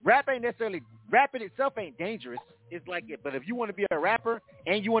 rapping itself ain't dangerous. It's like it. But if you want to be a rapper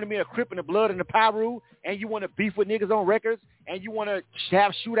and you want to be a Crip in the Blood and the Pyru, and you want to beef with niggas on records, and you want to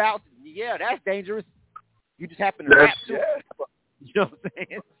have shootouts, yeah, that's dangerous. You just happen to rap too. You know what I'm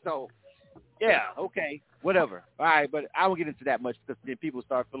saying? So, yeah, okay, whatever. All right, but I won't get into that much, because then people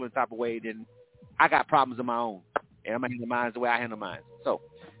start feeling the type of way, then I got problems of my own, and I'm going to handle mine the way I handle mine. So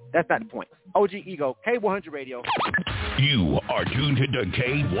that's not the point. OG Ego, K100 Radio. You are tuned to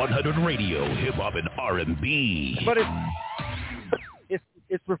K100 Radio, hip-hop and R&B. But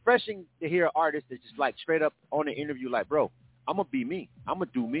it's refreshing to hear an artist that's just like straight up on an interview like, bro, I'm going to be me. I'm going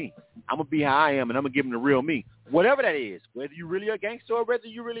to do me. I'm going to be how I am, and I'm going to give them the real me. Whatever that is, whether you're really a gangster or whether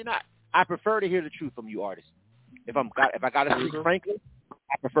you're really not. I prefer to hear the truth from you artists. If I got to speak frankly,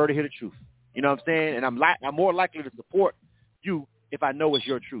 I prefer to hear the truth. You know what I'm saying? And I'm more likely to support you if I know it's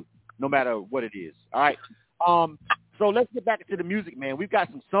your truth, no matter what it is. All right. So let's get back into the music, man. We've got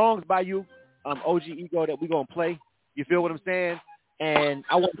some songs by you, OG Ego, that we're gonna play. You feel what I'm saying? And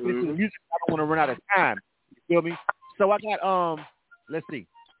I want to get to the music. I don't want to run out of time. You feel me? So I got let's see.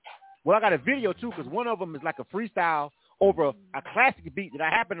 Well, I got a video too, because one of them is like a freestyle over a classic beat that I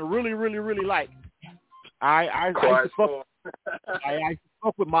happen to really, really, really like. I used to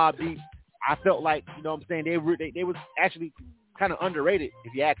fuck with Mobb Deep. I felt like, you know what I'm saying, they was actually kind of underrated,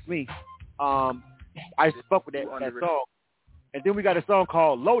 if you ask me. I used to fuck with that song. And then we got a song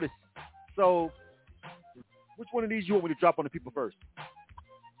called Lotus. So which one of these you want me to drop on the people first?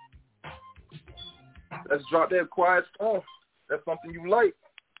 Let's drop that Quiet Storm. That's something you like.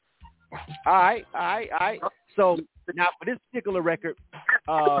 All right. So now for this particular record,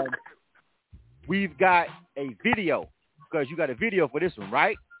 we've got a video, because you got a video for this one,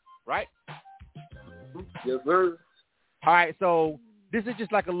 right? Right? Yes, sir. All right, so this is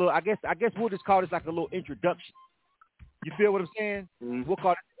just like a little, I guess we'll just call this like a little introduction. You feel what I'm saying? Mm-hmm. We'll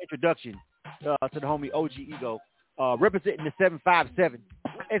call it an introduction to the homie OG Ego, representing the 757.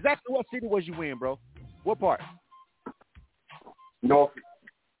 Exactly what city was you in, bro? What part? North.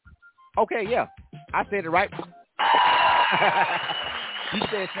 Okay, yeah. I said it right. You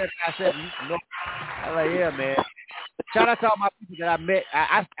said 757. You from North. I'm like, yeah, man. Shout out to all my people that I met.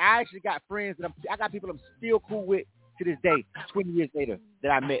 I actually got friends I got people I'm still cool with to this day, 20 years later, that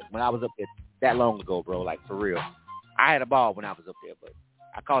I met when I was up there that long ago, bro. Like, for real. I had a ball when I was up there, but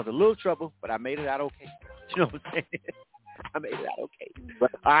I caused a little trouble, but I made it out okay. You know what I'm saying? I made it out okay.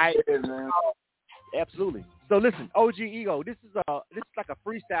 But, all right. Absolutely. So listen, OG Ego, this is like a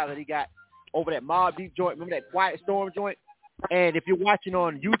freestyle that he got over that Mobb Deep joint. Remember that Quiet Storm joint? And if you're watching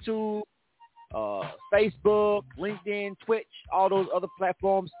on YouTube, Facebook, LinkedIn, Twitch, all those other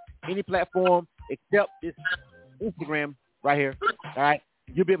platforms, any platform except this Instagram right here, all right,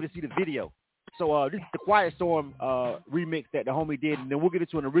 you'll be able to see the video. So this is the Quiet Storm remix that the homie did, and then we'll get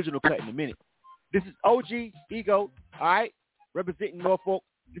into an original cut in a minute. This is OG Ego, all right, representing Norfolk.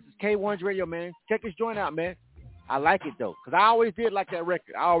 This is K1's Radio, man. Check this joint out, man. I like it, though, because I always did like that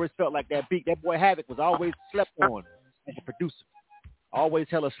record. I always felt like that beat, that boy Havoc was always slept on as a producer. Always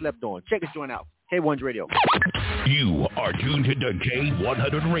hella slept on. Check this joint out. K1's Radio. You are tuned to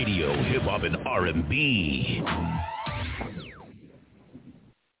K100 Radio, hip-hop and R&B.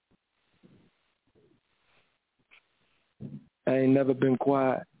 I ain't never been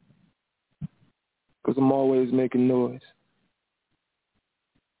quiet, 'cause I'm always making noise.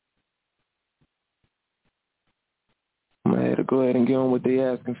 I'm gonna have to go ahead and give them what they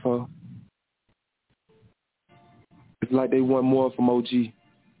asking for. It's like they want more from OG,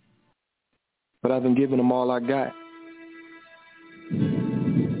 but I've been giving them all I got.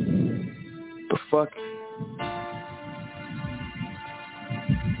 But fuck it.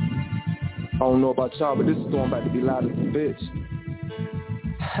 I don't know about y'all, but this storm about to be loud as a bitch.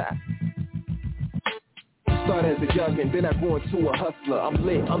 Started as a youngin', then I grew into a hustler. I'm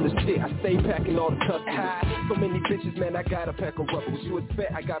lit, I'm the shit, I stay packing all the customers. So many bitches, man, I gotta pack a rubber. What you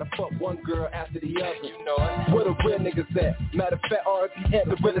expect, I gotta fuck one girl after the other. You know it. Where the real niggas at? Matter of fact, RPM,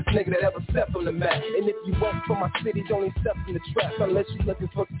 the realest nigga that ever stepped on the map. And if you ain't from my city, don't even step in the trap. Unless you looking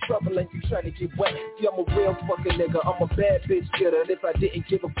for some trouble and you trying to get wet. See, I'm a real fucking nigga, I'm a bad bitch getter. And if I didn't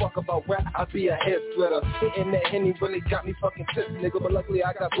give a fuck about rap, I'd be a head splitter. Hitting that Henny really got me fucking pissed, nigga. But luckily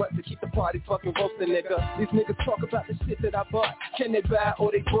I got blessed to keep the party fucking roasting, nigga. These niggas talk about the shit that I bought. Can they buy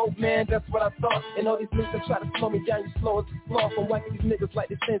or they broke, man? That's what I thought. And all these niggas that try to slow me down, you slow as a sloth. I'm whacking these niggas like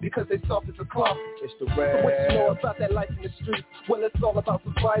they sin because they soft as a cloth. It's the rap. So what you know about that life in the street? Well, it's all about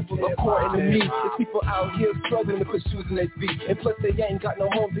survival, according to me. There's people out here struggling to put shoes in their feet. And plus they ain't got no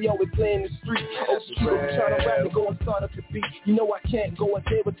homes, they always lay in the street. Oh, people trying to rap and go and start up the beat. You know I can't go a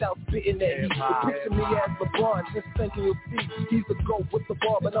day without spitting that heat. But picture me as LeBron, just thinking you'll see. He's the GOAT with the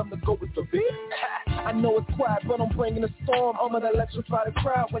ball, but I'm the GOAT with the beat. I know it's quiet, but I'm bringing a storm. I'm gonna electrify the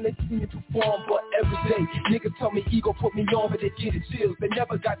crowd when they see me perform. But every day, niggas tell me ego put me on, but they get it chills. They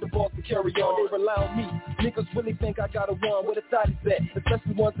never got the balls to carry on. They rely on me. Niggas really think I got a one. Where the thought is at?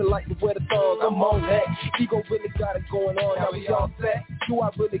 Especially ones that like to wear the thongs. I'm on that. Ego really got it going on. Now we all set. Do I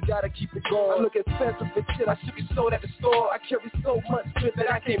really gotta keep it going? I look expensive and shit. I should be sold at the store. I carry so much shit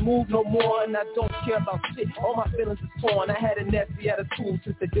that I can't move no more. And I don't care about shit. All my feelings is torn. I had a nasty attitude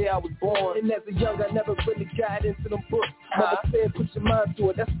since the day I was born. And as a young, I never really got into them books. Mama said, put your mind to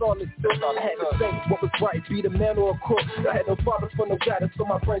it, that's all it took. I had to think what was right, be the man or a crook. I had no father for no guidance, so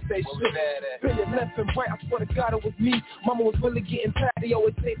my brain stayed shook. Been it left and right, I swear to God it was me. Mama was really getting tired, they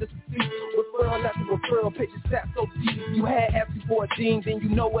always say this is sleep. Referral after referral, picture sat so deep. You had asked me for a dean, then you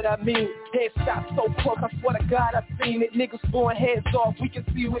know what I mean. Head shot so close, I swear to God I seen it. Niggas blowing heads off, we can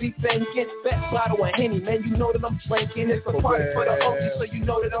see what he's thinking. Back bottle of Henny, man, you know that I'm drinking. It's a party for the OG, so you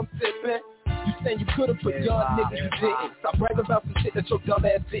know that I'm sipping. You saying you could've put young niggas, you didn't. Stop bragging about some shit that your dumb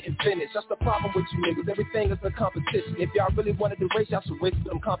ass didn't finish. That's the problem with you niggas. Everything is a competition. If y'all really wanted to race, y'all should race for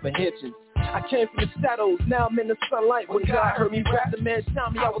them comprehensions. I came from the shadows, now I'm in the sunlight. When God heard me rap, the man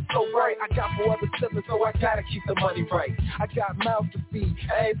shot me, I was so bright. I got 4 other siblings, so I gotta keep the money right. I got mouths to feed,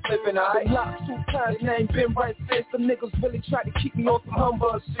 I ain't slipping. I been locked 2 times, and I ain't been right since. Some niggas really tried to keep me on some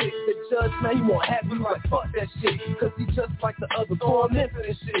humbug shit. The judge, man, he won't have me like fuck that shit. Cause he just like the other, so I'm into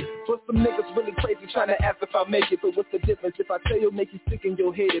this shit. But some niggas really crazy trying to ask if I make it. But what's the difference if I tell you make you sick in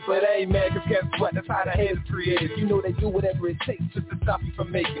your head? But I ain't mad, cause guess what, that's how the head is created. You know they do whatever it takes just to stop you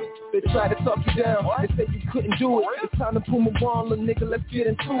from making it. They try to talk you down, they say you couldn't do it. It's time to pull my wall, little nigga, let's get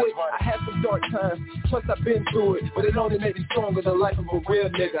into it. I had some dark times, plus I've been through it. But it only made me stronger than life of a real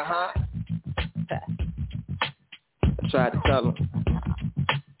nigga, huh? I tried to tell them,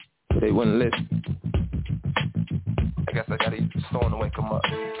 but they wouldn't listen. I guess I gotta eat the storm to wake them up.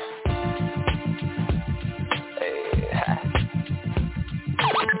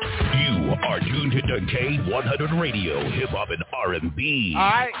 You are tuned to K100 Radio, Hip Hop and R&B. All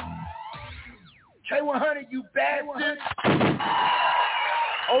right. K100, you bastard.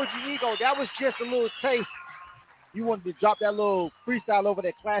 OG Ego, that was just a little taste. You wanted to drop that little freestyle over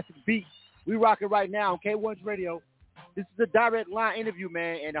that classic beat. We rock it right now on K100 Radio. This is a direct line interview,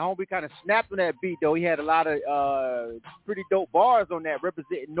 man, and the homie kind of snapped on that beat, though. He had a lot of pretty dope bars on that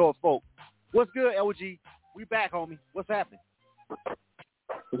representing Norfolk. What's good, LG? We back, homie. What's happening?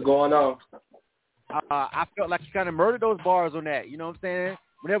 What's going on? I felt like you kind of murdered those bars on that. You know what I'm saying?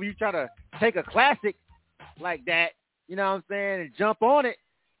 Whenever you try to take a classic like that, you know what I'm saying, and jump on it,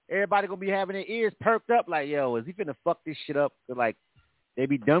 everybody going to be having their ears perked up like, yo, is he finna fuck this shit up? So, like, they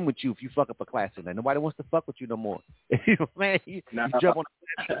be done with you if you fuck up a classic. Like, nobody wants to fuck with you no more. You know what I'm saying? You jump on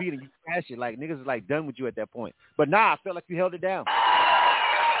the beat and you crash it. Like, niggas is, like, done with you at that point. But, nah, I felt like you held it down.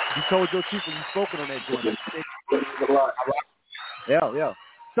 You told your truth when you spoken on that joint. Yeah.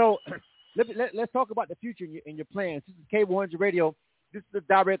 So let's talk about the future and your plans. This is K100 Radio. This is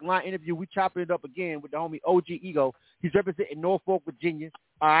a direct line interview. We chopping it up again with the homie OG Ego. He's representing Norfolk, Virginia.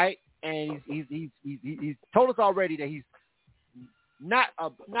 All right, and he's told us already that he's not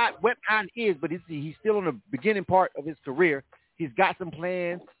wet behind the ears, but he's still in the beginning part of his career. He's got some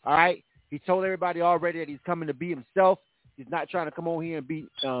plans. All right, he told everybody already that he's coming to be himself. He's not trying to come on here and be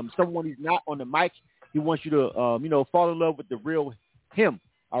someone he's not on the mic. He wants you to, fall in love with the real him.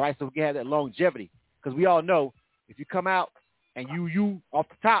 All right, so we can have that longevity. Because we all know if you come out and you off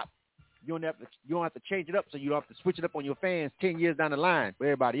the top, you don't have to change it up, so you don't have to switch it up on your fans 10 years down the line for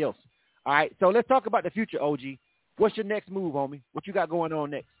everybody else. All right, so let's talk about the future, OG. What's your next move, homie? What you got going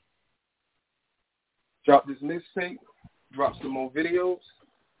on next? Drop this mixtape, drop some more videos,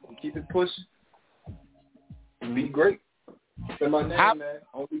 and keep it pushing. And be great. Say my name, man.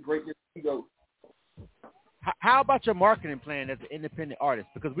 Only greatness we go. How about your marketing plan as an independent artist?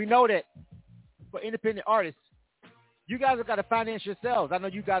 Because we know that for independent artists, you guys have got to finance yourselves. I know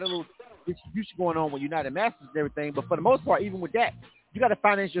you got a little distribution going on with United Masters and everything, but for the most part, even with that, you got to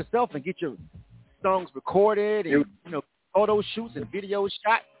finance yourself and get your songs recorded and photo shoots and videos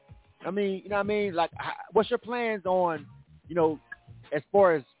shot. I mean, you know what I mean? Like, what's your plans on, as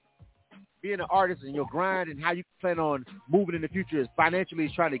far as being an artist and your grind and how you plan on moving in the future as financially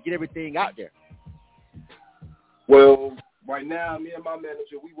as trying to get everything out there? Well, right now, me and my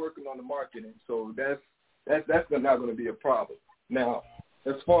manager, we working on the marketing, so that's not going to be a problem. Now,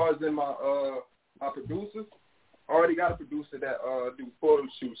 as far as in my producers, I already got a producer that do photo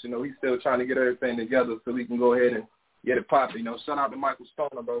shoots. He's still trying to get everything together so we can go ahead and get it popping. Shout out to Michael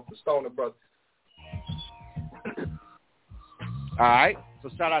Stoner, bro, the Stoner brothers. All right, so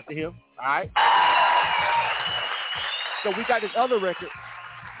shout out to him. All right. So we got this other record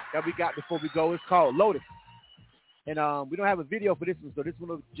that we got before we go. It's called Lotus. And we don't have a video for this one, so this one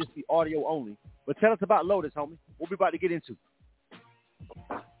will just be audio only. But tell us about Lotus, homie. What we about to get into?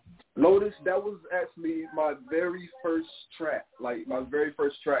 Lotus, that was actually my very first track, and my very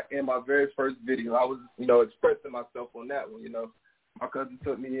first video. I was, expressing myself on that one, My cousin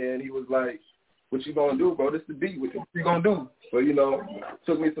took me in. He was like, what you going to do, bro? This the beat with it. What you going to do? So,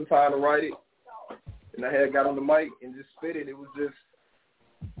 took me some time to write it. And I got on the mic and just spit it. It was just,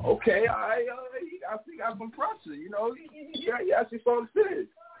 okay, I think got some pressure, he actually started spitting.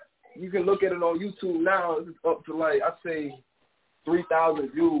 You can look at it on YouTube now. It's up to, I say,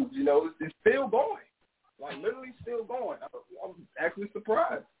 3,000 views, It's still going. Literally still going. I'm actually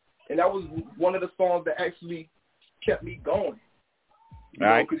surprised. And that was one of the songs that actually kept me going.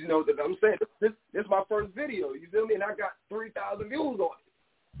 Because, I'm saying, this is my first video, you feel me? And I got 3,000 views on it.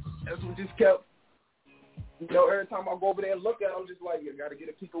 That's what just kept, every time I go over there and look at it, I'm just like, you got to get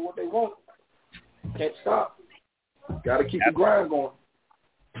the people what they want. Can't stop. Got to keep the grind going.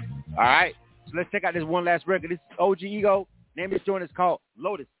 All right. So let's check out this one last record. This is OG Ego. Name of this joint is called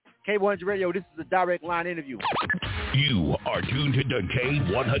Lotus. K100 Radio, this is a direct line interview. You are tuned to the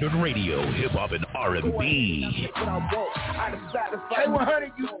K100 Radio, hip hop and R&B.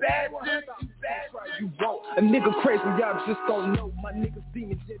 K100, you bastard. You won't. A nigga crazy, y'all just don't know. My niggas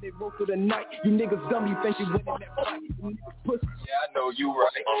demons, yeah, they roll through the night. You niggas dumb, you think you winning that fight. You niggas pussy. Yeah, I know you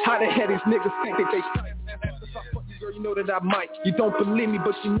right. How the hell these niggas think that they fight? If I fuck you, girl, you know that I might. You don't believe me,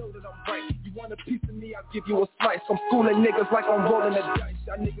 but you know that I'm right. You want a piece of me, I'll give you a slice. I'm schooling niggas like I'm rolling the dice.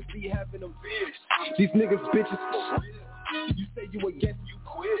 Y'all niggas be having them fears. These niggas bitches for real. You say you against, you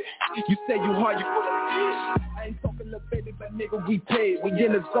quit. You say you hard, you full of shit. I ain't talking to baby, but nigga, we paid. We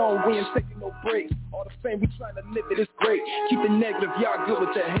in the zone, we ain't taking no breaks. All the fame, we trying to live it, it's great. Keep it negative, y'all good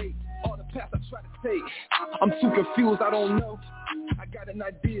with the hate. All the paths I try to take, I'm too confused, I don't know. I got an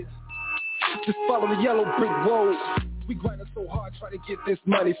idea. Just follow the yellow brick road. We grinding so hard trying to get this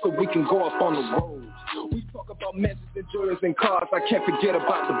money so we can go up on the road. We talk about mansions and joyers and cars, I can't forget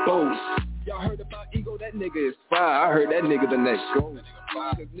about the boats. Y'all heard about Ego, that nigga is fire. I heard that nigga the next goal.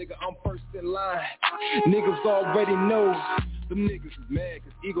 Cause nigga, I'm first in line. Niggas already know. Them niggas is mad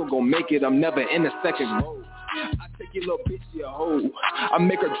cause Ego gon' make it. I'm never in the second row. I take your little bitch to your hoe. I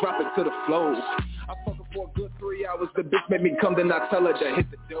make her drop it to the floor. I fuck her for a good 3 hours. The bitch made me come, then I tell her to hit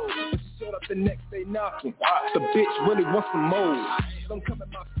the door. But she showed up the next day knocking. The bitch really wants some more. Don't come in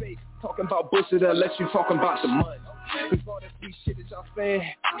my face talking about bullshit unless you talking about the money. Cause all that sweet shit that y'all saying,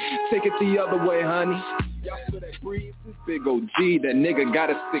 take it the other way, honey. Y'all feel that breeze, this big OG, that nigga got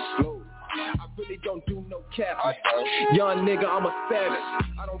a sick flow. I really don't do no cap. Young nigga, I'm a savage.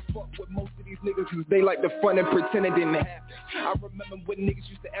 I don't fuck with most of these niggas cause they like to front and pretend it didn't happen. I remember when niggas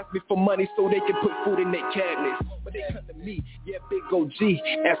used to ask me for money so they could put food in their cabinets. But they come to me, yeah, big OG,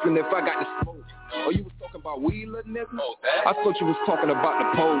 asking if I got the smoke. Oh, you was talking about weed, little nigga? I thought you was talking about the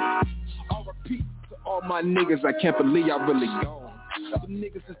pole. I'll repeat to all my niggas, I can't believe y'all really gone. Some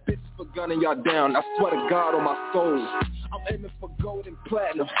niggas is bitches for gunning y'all down. I swear to God on my soul. I'm aiming for gold and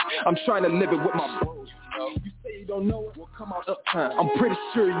platinum. I'm trying to live it with my bros. You say you don't know it? Well, come out uptime. I'm pretty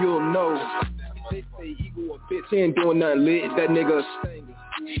sure you'll know. They say Eagle a bitch. He ain't doing nothing lit. That nigga a stanger.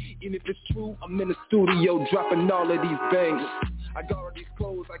 And if it's true, I'm in the studio dropping all of these bangers. I got all these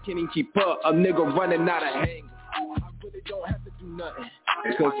clothes, I can't even keep up. A nigga running out of hangers. I really don't have to do nothing.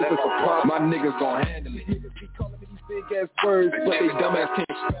 Because if it's a problem, my niggas gon' handle it. Niggas be calling me these big ass words, but they dumb ass can't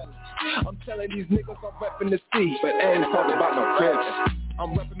spell it. I'm telling these niggas I'm reppin' the sea, but I ain't talking about no crib.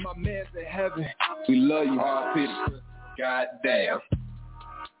 I'm reppin' my mans in heaven. We love you, R.P. Goddamn.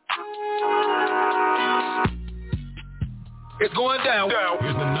 It's going down.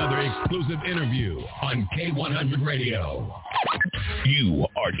 Here's another exclusive interview on K100 Radio. You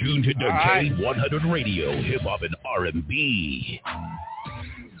are tuned to K100 Radio, Hip Hop and R&B.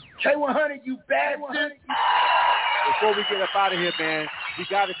 K100, you bastard. Before we get up out of here, man, we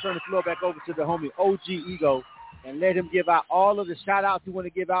got to turn the floor back over to the homie OG Ego and let him give out all of the shout-outs you want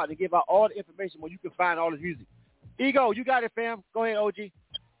to give out and give out all the information where you can find all his music. Ego, you got it, fam. Go ahead, OG.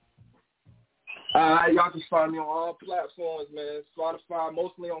 Y'all can find me on all platforms, man. Spotify,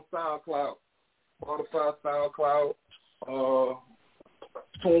 mostly on SoundCloud.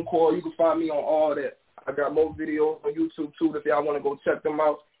 TuneCore, you can find me on all that. I got more videos on YouTube, too, if y'all want to go check them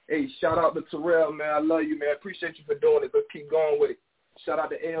out. Hey, shout out to Terrell, man. I love you, man. Appreciate you for doing it. Let's keep going with it. Shout out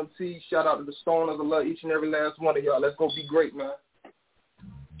to AMT. Shout out to the Stoners. I love each and every last one of y'all. Let's go be great, man.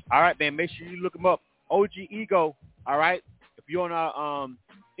 All right, man. Make sure you look him up. OG Ego, all right? If you're on our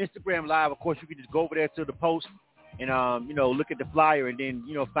Instagram Live, of course, you can just go over there to the post and, look at the flyer and then,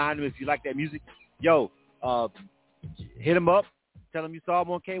 find him if you like that music. Yo, hit him up. Tell him you saw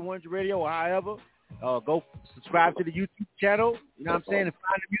him on K100 Radio or however. Go subscribe to the YouTube channel. You know what I'm saying? And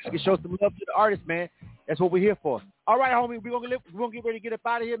find the music and show some love to the artist, man. That's what we're here for. All right, homie. We're gonna get ready to get up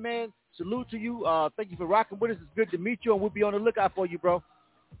out of here, man. Salute to you. Thank you for rocking with us. It's good to meet you, and we'll be on the lookout for you, bro.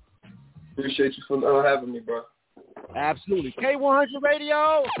 Appreciate you for having me, bro. Absolutely. K100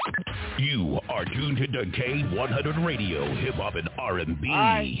 Radio. You are tuned to K100 Radio, Hip Hop and R&B.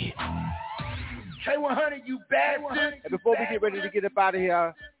 Right. K100, you bastard. And before we get ready to get up out of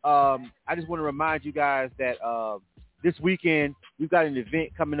here, I just want to remind you guys that this weekend we've got an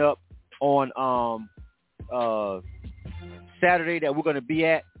event coming up on Saturday that we're going to be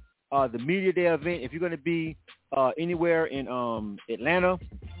at, the Media Day event. If you're going to be anywhere in Atlanta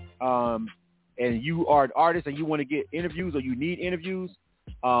and you are an artist and you want to get interviews or you need interviews,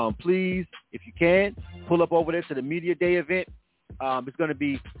 please, if you can, pull up over there to the Media Day event. It's going to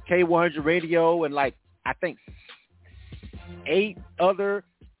be K100 Radio and I think eight other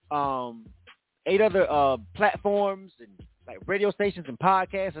platforms and radio stations and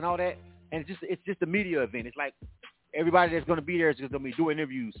podcasts and all that. And it's just a media event. It's like everybody that's going to be there is just going to be doing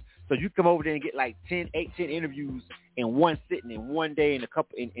interviews. So you come over there and get 10 interviews in one sitting in one day and the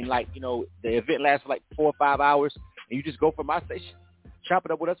event lasts for 4 or 5 hours. And you just go from my station, chop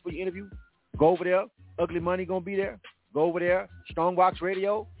it up with us for your interview. Go over there. Ugly Money going to be there. Go over there. Strongbox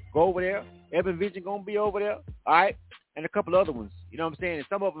Radio. Go over there. Evan Vision going to be over there. All right. And a couple other ones. You know what I'm saying? And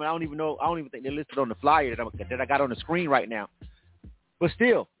some of them I don't even think they're listed on the flyer that I got on the screen right now. But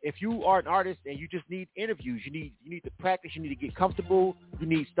still, if you are an artist and you just need interviews, you need to practice, you need to get comfortable, you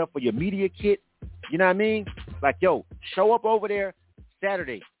need stuff for your media kit. You know what I mean? Show up over there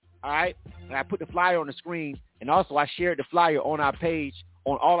Saturday. All right. And I put the flyer on the screen. And also I shared the flyer on our page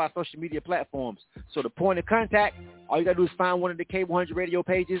on all our social media platforms. So the point of contact, all you got to do is find one of the K100 Radio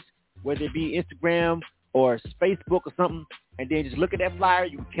pages, whether it be Instagram or Facebook or something, and then just look at that flyer.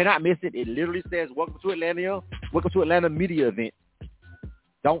 You cannot miss it. It literally says, welcome to Atlanta Media Event.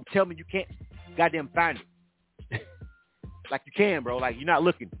 Don't tell me you can't goddamn find it. You can, bro. You're not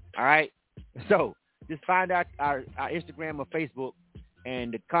looking, all right? So just find out our Instagram or Facebook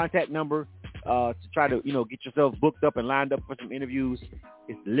and the contact number to try to, get yourself booked up and lined up for some interviews.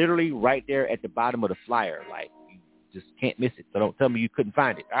 It's literally right there at the bottom of the flyer. You just can't miss it. So don't tell me you couldn't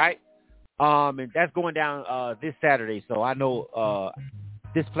find it, all right? And that's going down this Saturday. So I know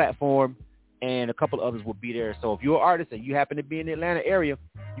this platform and a couple of others will be there. So if you're an artist and you happen to be in the Atlanta area,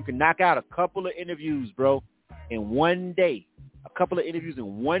 you can knock out a couple of interviews, bro, in one day. A couple of interviews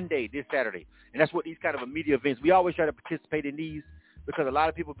in one day this Saturday. And that's what these kind of media events, we always try to participate in these because a lot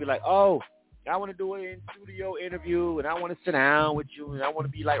of people be like, oh, I want to do an in-studio interview, and I want to sit down with you, and I want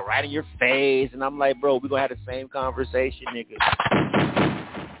to be right in your face. And I'm like, bro, we're going to have the same conversation, nigga.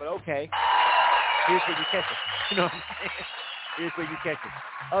 But okay, here's where you catch it. You know what I'm saying? Here's where you catch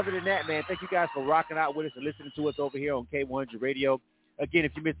it. Other than that, man, thank you guys for rocking out with us and listening to us over here on K100 Radio. Again,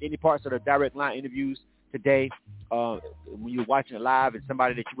 if you missed any parts of the direct line interviews today, when you were watching it live and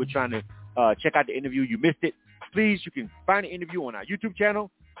somebody that you were trying to check out the interview, you missed it, please, you can find the interview on our YouTube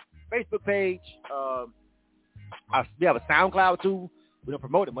channel, Facebook page. We have a SoundCloud, too. We don't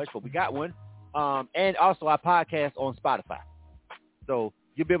promote it much, but we got one. And also our podcast on Spotify. So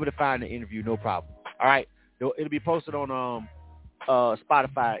you'll be able to find the interview, no problem. All right? It'll be posted on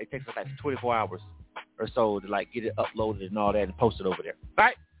Spotify. It takes us like 24 hours or so to like get it uploaded and all that and post it over there. All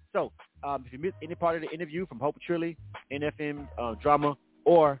right? So if you missed any part of the interview from Hope Trilly, NFM Drama,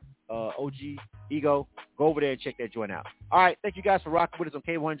 or OG Ego, go over there and check that joint out. All right, thank you guys for rocking with us on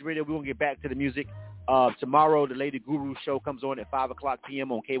K100 Radio. We're going to get back to the music. Tomorrow, the Lady Guru show comes on at 5 o'clock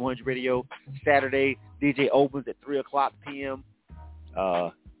p.m. on K100 Radio. Saturday, DJ opens at 3 o'clock p.m.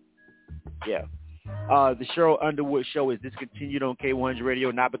 The Cheryl Underwood show is discontinued on K100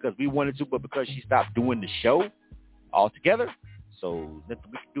 Radio, not because we wanted to, but because she stopped doing the show altogether. So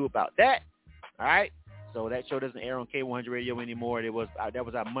nothing we can do about that. All right. So that show doesn't air on K100 Radio anymore. That was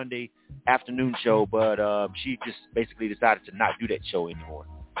our Monday afternoon show, but she just basically decided to not do that show anymore.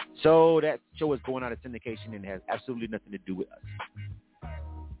 So that show is going out of syndication and has absolutely nothing to do with us.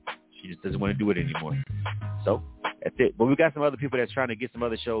 She just doesn't want to do it anymore. So that's it. But we got some other people that's trying to get some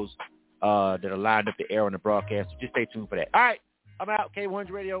other shows that are lined up to air on the broadcast. So just stay tuned for that. All right. I'm out.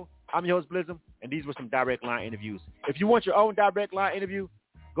 K100 Radio. I'm your host, Blizzum, and these were some direct line interviews. If you want your own direct line interview,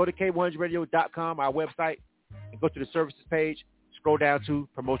 go to K100Radio.com, our website, and go to the services page, scroll down to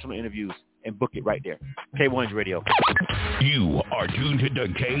promotional interviews, and book it right there. K100 Radio. You are tuned to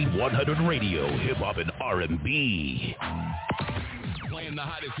K100 Radio, hip-hop and R&B. Playing the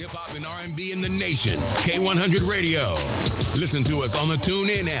hottest hip-hop and R&B in the nation, K100 Radio. Listen to us on the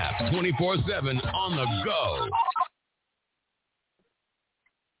TuneIn app, 24/7 on the go.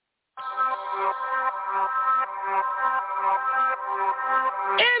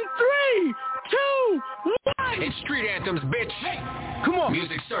 In 3, 2, 1. It's Street Anthems, bitch. Come on.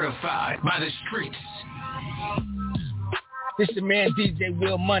 Music certified by the streets. This your man DJ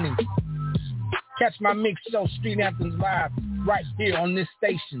Will Money. Catch my mix show Street Anthems live right here on this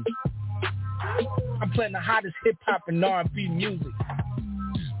station. I'm playing the hottest hip-hop and R&B music.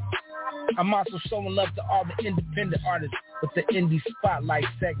 I'm also showing love to all the independent artists with the Indie Spotlight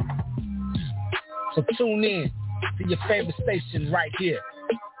segment. So tune in to your favorite station right here.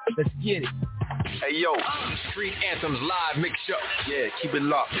 Let's get it. Hey, yo, Street Anthems live mix show. Yeah, keep it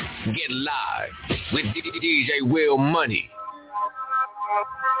locked. Get live with DJ Will Money.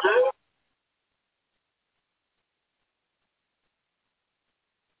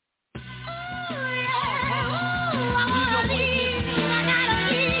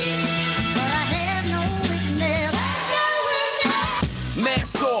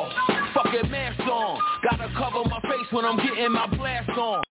 Mask off, fucking mask on. Gotta cover my face when I'm getting my blast on.